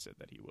I think I said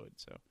that he would.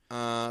 So.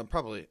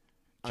 Probably.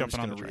 I'm just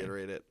going to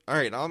reiterate it. All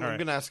right, I'm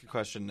going to ask a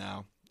question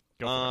now.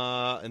 Go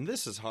for it. And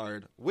this is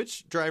hard.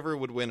 Which driver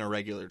would win a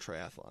regular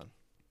triathlon?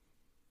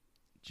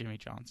 Jimmy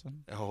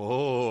Johnson.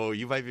 Oh,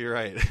 you might be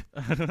right.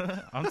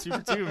 I'm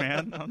Super 2,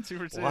 man. I'm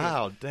Super 2.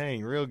 Wow,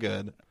 dang, real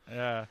good.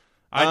 Yeah.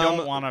 I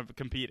don't want to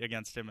compete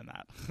against him in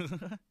that.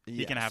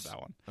 He can have that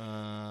one.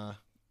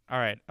 All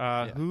right.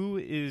 Who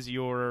is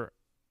your,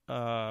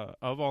 of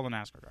all the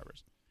NASCAR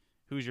drivers,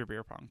 who's your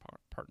beer pong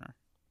partner?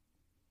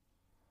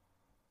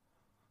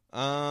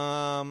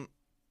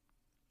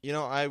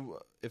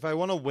 If I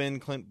want to win,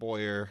 Clint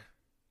Boyer.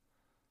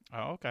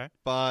 Oh, okay.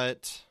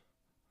 But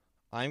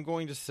I'm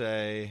going to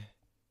say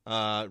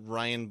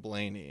Ryan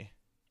Blaney.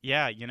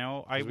 Yeah,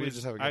 I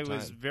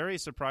was very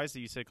surprised that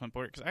you said Clint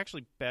Boyer because I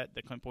actually bet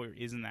that Clint Boyer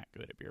isn't that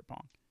good at beer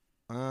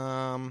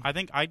pong. I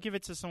think I'd give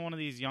it to one of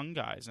these young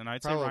guys, and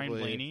I'd say Ryan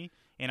Blaney,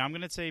 and I'm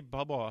going to say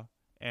Bubba,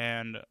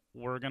 and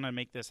we're going to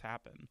make this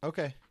happen.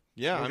 Okay.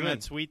 Yeah, we're going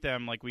to tweet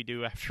them like we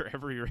do after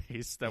every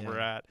race that we're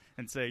at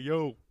and say,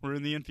 yo, we're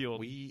in the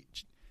infield.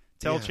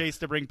 Tell Chase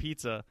to bring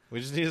pizza.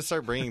 We just need to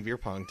start bringing beer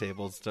pong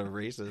tables to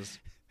races.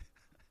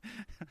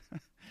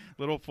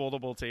 Little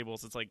foldable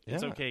tables. It's like,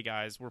 it's okay,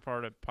 guys. We're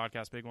part of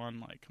Podcast Big One.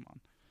 Like, come on.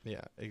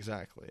 Yeah,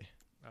 exactly.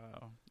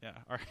 Yeah.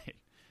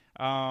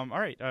 All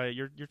right.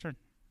 Your turn.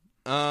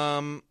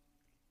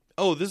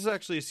 This is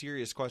actually a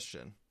serious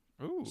question.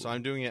 Ooh. So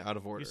I'm doing it out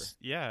of order.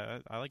 Yeah,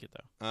 I like it,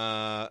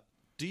 though.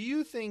 Do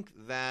you think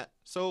that...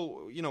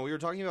 So, we were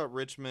talking about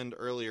Richmond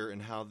earlier and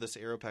how this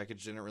aero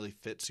package didn't really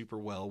fit super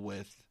well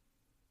with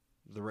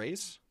the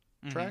race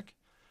track.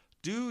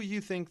 Do you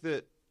think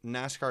that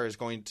NASCAR is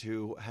going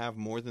to have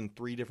more than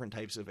 3 different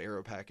types of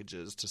aero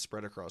packages to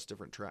spread across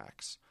different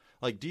tracks?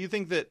 Like, do you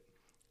think that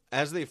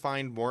as they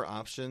find more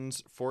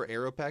options for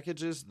aero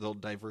packages, they'll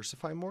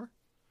diversify more?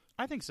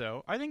 I think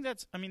so. I think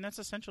that's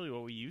essentially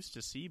what we used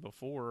to see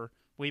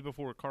way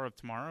before Car of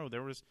Tomorrow.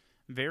 There was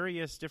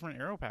various different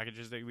aero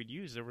packages that we would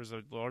use. There was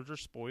a larger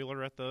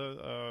spoiler at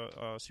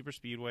the super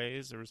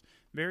speedways. There was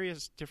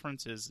various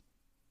differences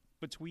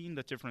between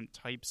the different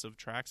types of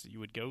tracks that you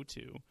would go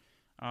to.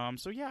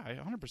 So yeah,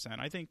 100%.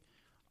 I think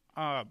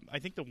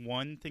the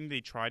one thing they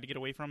tried to get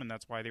away from, and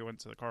that's why they went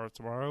to the Car of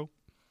Tomorrow,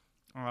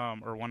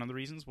 or one of the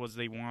reasons, was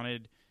they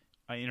wanted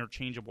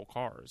interchangeable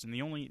cars. And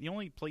the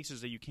only places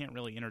that you can't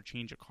really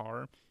interchange a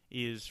car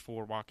is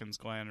for Watkins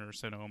Glen or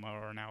Sonoma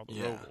or now the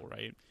Roval,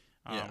 right?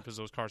 Because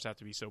those cars have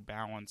to be so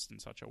balanced in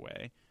such a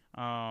way.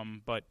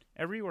 But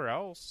everywhere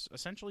else,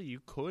 essentially,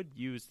 you could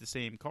use the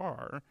same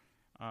car,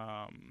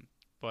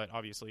 but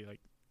obviously,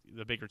 like,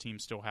 the bigger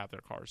teams still have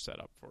their cars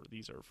set up for,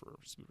 these are for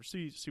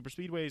super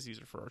speedways,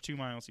 these are for our 2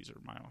 miles, these are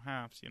mile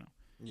halves,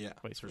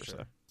 vice versa.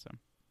 Sure. So,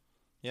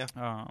 yeah.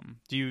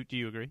 Do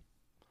you agree?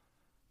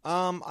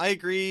 I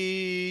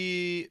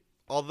agree.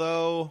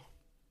 Although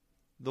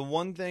the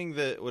one thing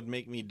that would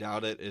make me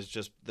doubt it is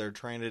just they're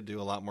trying to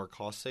do a lot more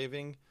cost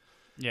saving.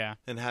 Yeah.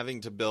 And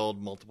having to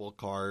build multiple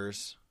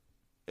cars.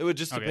 It would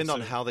just depend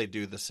on how they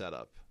do the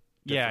setup.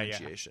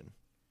 Differentiation.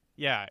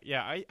 Yeah.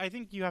 I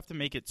think you have to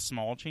make it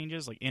small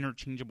changes, like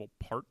interchangeable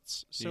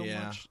parts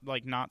much.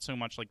 Like, not so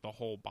much like the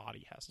whole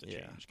body has to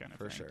change kind of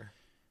thing. For sure.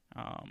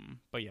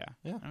 But yeah.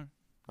 Yeah.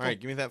 All right,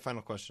 give me that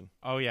final question.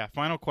 Oh, yeah.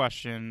 Final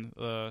question.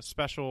 The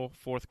special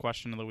 4th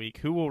question of the week.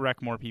 Who will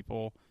wreck more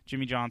people,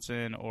 Jimmy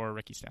Johnson or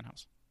Ricky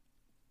Stenhouse?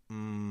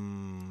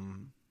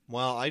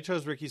 Well, I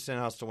chose Ricky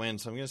Stenhouse to win,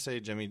 so I'm going to say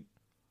Jimmy.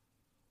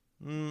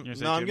 I'm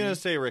going to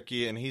say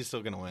Ricky, and he's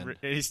still going to win.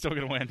 He's still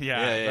going to win.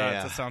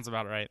 Yeah, that sounds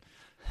about right.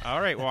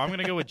 All right, well, I'm going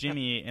to go with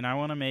Jimmy, and I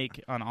want to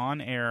make an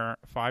on-air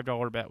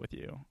 $5 bet with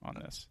you on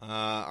this.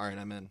 All right,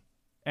 I'm in.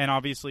 And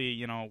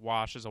obviously,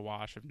 wash is a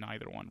wash if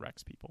neither one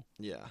wrecks people.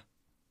 Yeah.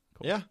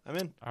 Cool. Yeah, I'm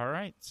in. All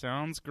right,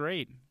 sounds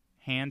great.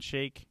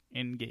 Handshake,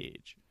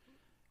 engage.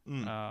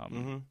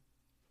 Little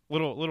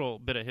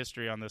bit of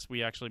history on this.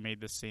 We actually made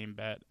this same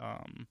bet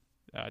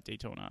at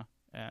Daytona,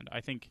 and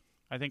I think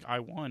I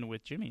won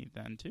with Jimmy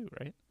then too,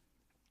 right?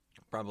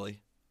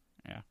 Probably.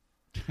 Yeah.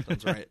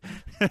 Sounds right.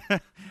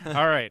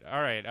 All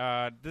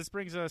right. This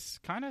brings us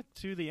kind of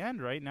to the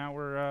end, right? Now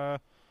we're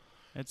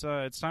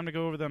it's time to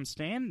go over them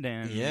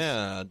stand-ins.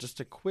 Yeah, just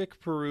a quick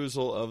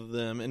perusal of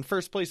them. In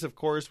first place, of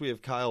course, we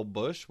have Kyle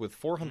Busch with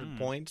 400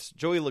 points.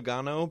 Joey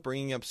Logano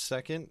bringing up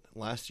second,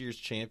 last year's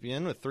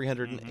champion with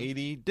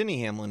 380.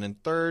 Denny Hamlin in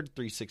third,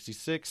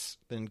 366.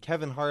 Then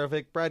Kevin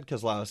Harvick, Brad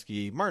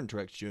Keselowski, Martin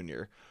Truex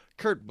Jr.,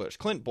 Kurt Busch,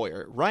 Clint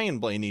Boyer, Ryan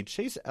Blaney,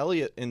 Chase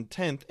Elliott in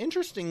 10th.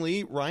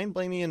 Interestingly, Ryan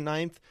Blaney in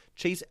 9th,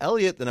 Chase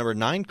Elliott, the number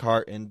 9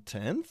 car, in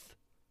 10th.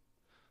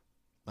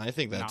 I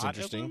think that's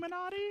interesting.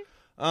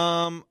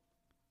 Illuminati?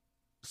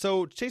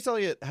 So Chase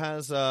Elliott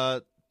has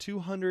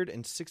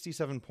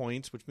 267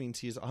 points, which means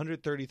he is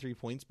 133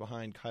 points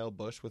behind Kyle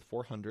Busch with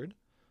 400.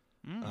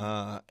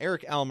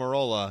 Eric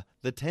Almirola,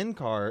 the 10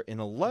 car, in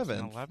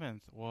 11th.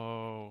 11th.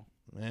 Whoa.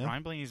 Yeah.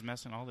 Ryan Blaney's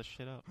messing all this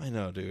shit up. I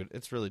know, dude.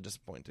 It's really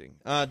disappointing.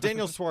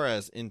 Daniel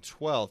Suarez in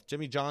 12th.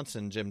 Jimmy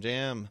Johnson, Jim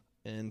Jam,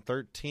 in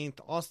 13th.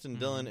 Austin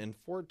Dillon in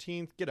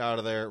 14th. Get out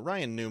of there.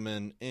 Ryan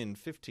Newman in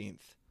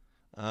 15th.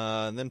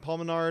 And then Paul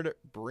Menard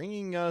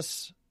bringing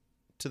us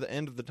to the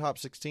end of the top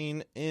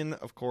 16 in,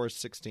 of course,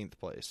 16th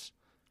place.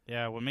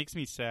 Yeah, what makes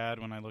me sad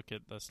when I look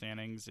at the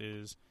standings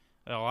is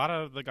a lot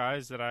of the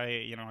guys that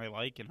I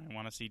like and I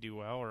want to see do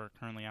well are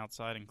currently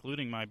outside,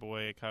 including my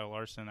boy Kyle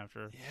Larson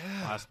after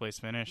last place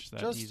finish.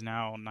 He's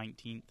now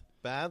 19th.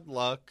 Bad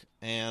luck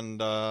and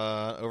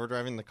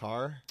overdriving the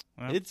car.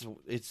 Well,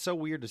 it's so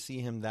weird to see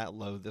him that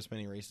low this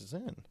many races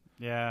in.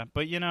 Yeah,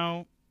 but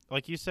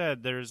like you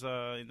said, this is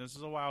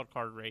a wild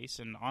card race,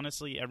 and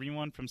honestly,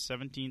 everyone from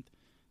 17th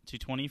to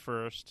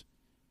 21st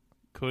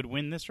could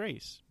win this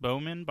race.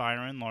 Bowman,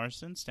 Byron,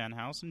 Larson,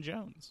 Stenhouse, and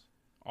Jones.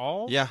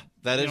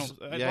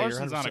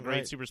 Larson's not a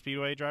great super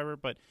speedway driver,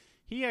 but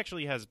he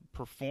actually has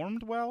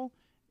performed well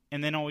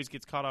and then always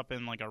gets caught up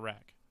in like a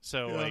wreck.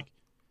 So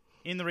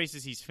in the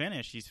races he's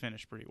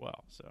finished pretty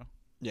well. So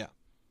yeah,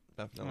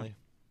 definitely. Yeah.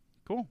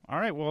 Cool. All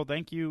right. Well,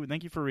 thank you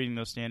for reading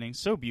those standings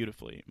so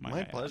beautifully.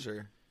 My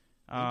pleasure.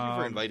 Thank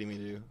you for inviting me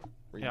to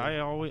read them.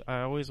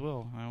 I always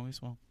will.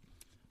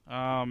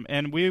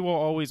 And we will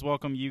always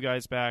welcome you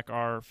guys back,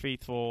 our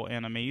faithful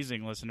and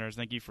amazing listeners.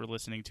 Thank you for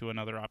listening to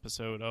another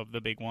episode of the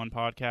Big One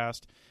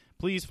Podcast.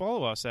 Please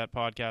follow us at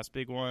Podcast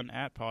Big One,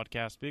 at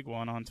Podcast Big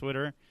One on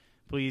Twitter.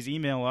 Please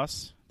email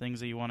us things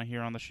that you want to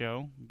hear on the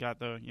show. Got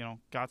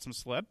some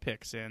celeb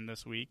picks in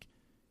this week.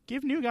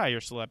 Give New Guy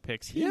your celeb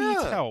picks. He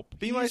needs help.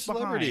 Be my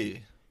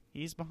celebrity.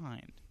 He's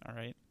behind. All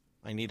right.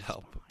 I need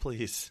help,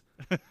 please.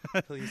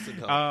 Please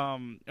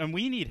don't. And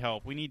we need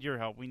help. We need your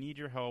help. We need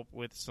your help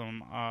with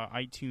some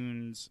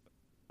iTunes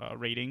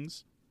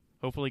ratings.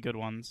 Hopefully good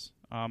ones.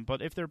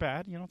 But if they're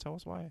bad, tell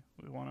us why.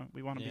 We want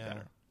to be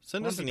better.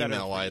 Send us an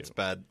email why it's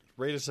bad.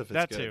 Rate us if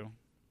it's good. That too.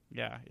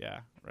 Yeah.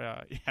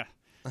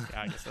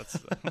 I guess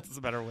that's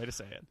a better way to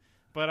say it.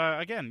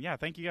 But again,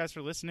 thank you guys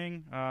for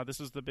listening. This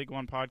was the Big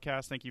One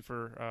podcast. Thank you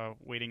for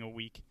waiting a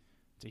week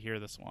to hear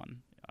this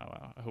one.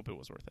 I hope it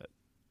was worth it.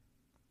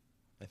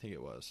 I think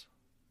it was.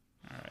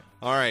 All right.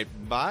 All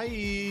right.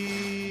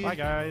 Bye. Bye,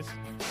 guys.